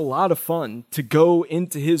was just a lot of fun to go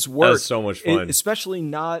into his work. That was so much fun. Especially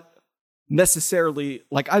not necessarily...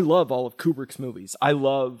 Like, I love all of Kubrick's movies. I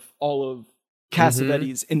love all of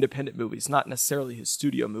Cassavetes' independent movies, not necessarily his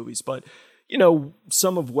studio movies. But, you know,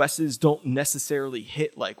 some of Wes's don't necessarily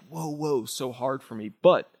hit like, whoa, so hard for me.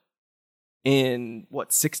 But in,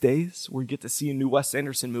 6 days, we get to see a new Wes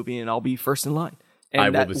Anderson movie, and I'll be first in line.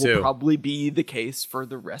 And that will probably be the case for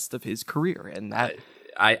the rest of his career. And that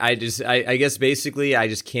I guess basically I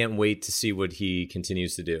just can't wait to see what he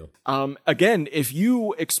continues to do. Again, if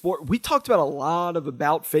you explore, we talked about a lot of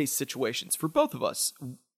about face situations for both of us.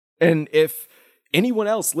 And if anyone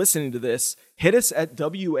else listening to this, hit us at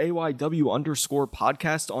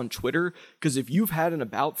WAYW_podcast on Twitter. Because if you've had an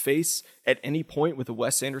about face at any point with a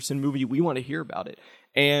Wes Anderson movie, we want to hear about it.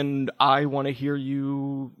 And I want to hear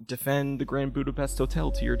you defend the Grand Budapest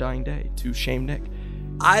Hotel to your dying day, to shame Nick.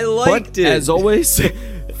 I liked it. As always,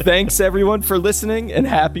 thanks everyone for listening and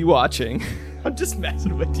happy watching. I'm just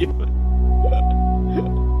messing with you.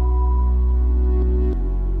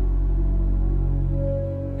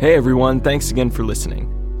 Hey everyone, thanks again for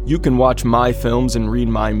listening. You can watch my films and read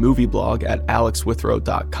my movie blog at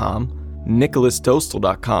alexwithrow.com.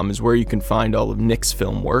 nicholasdostal.com is where you can find all of Nick's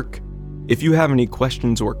film work. If you have any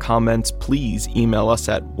questions or comments, please email us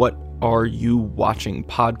at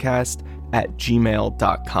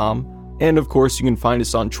whatareyouwatchingpodcast@gmail.com. And of course, you can find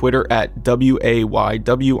us on Twitter at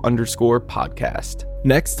WAYW_podcast.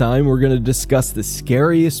 Next time, we're going to discuss the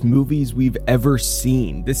scariest movies we've ever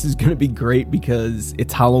seen. This is going to be great because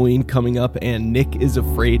it's Halloween coming up and Nick is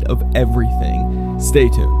afraid of everything. Stay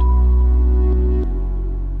tuned.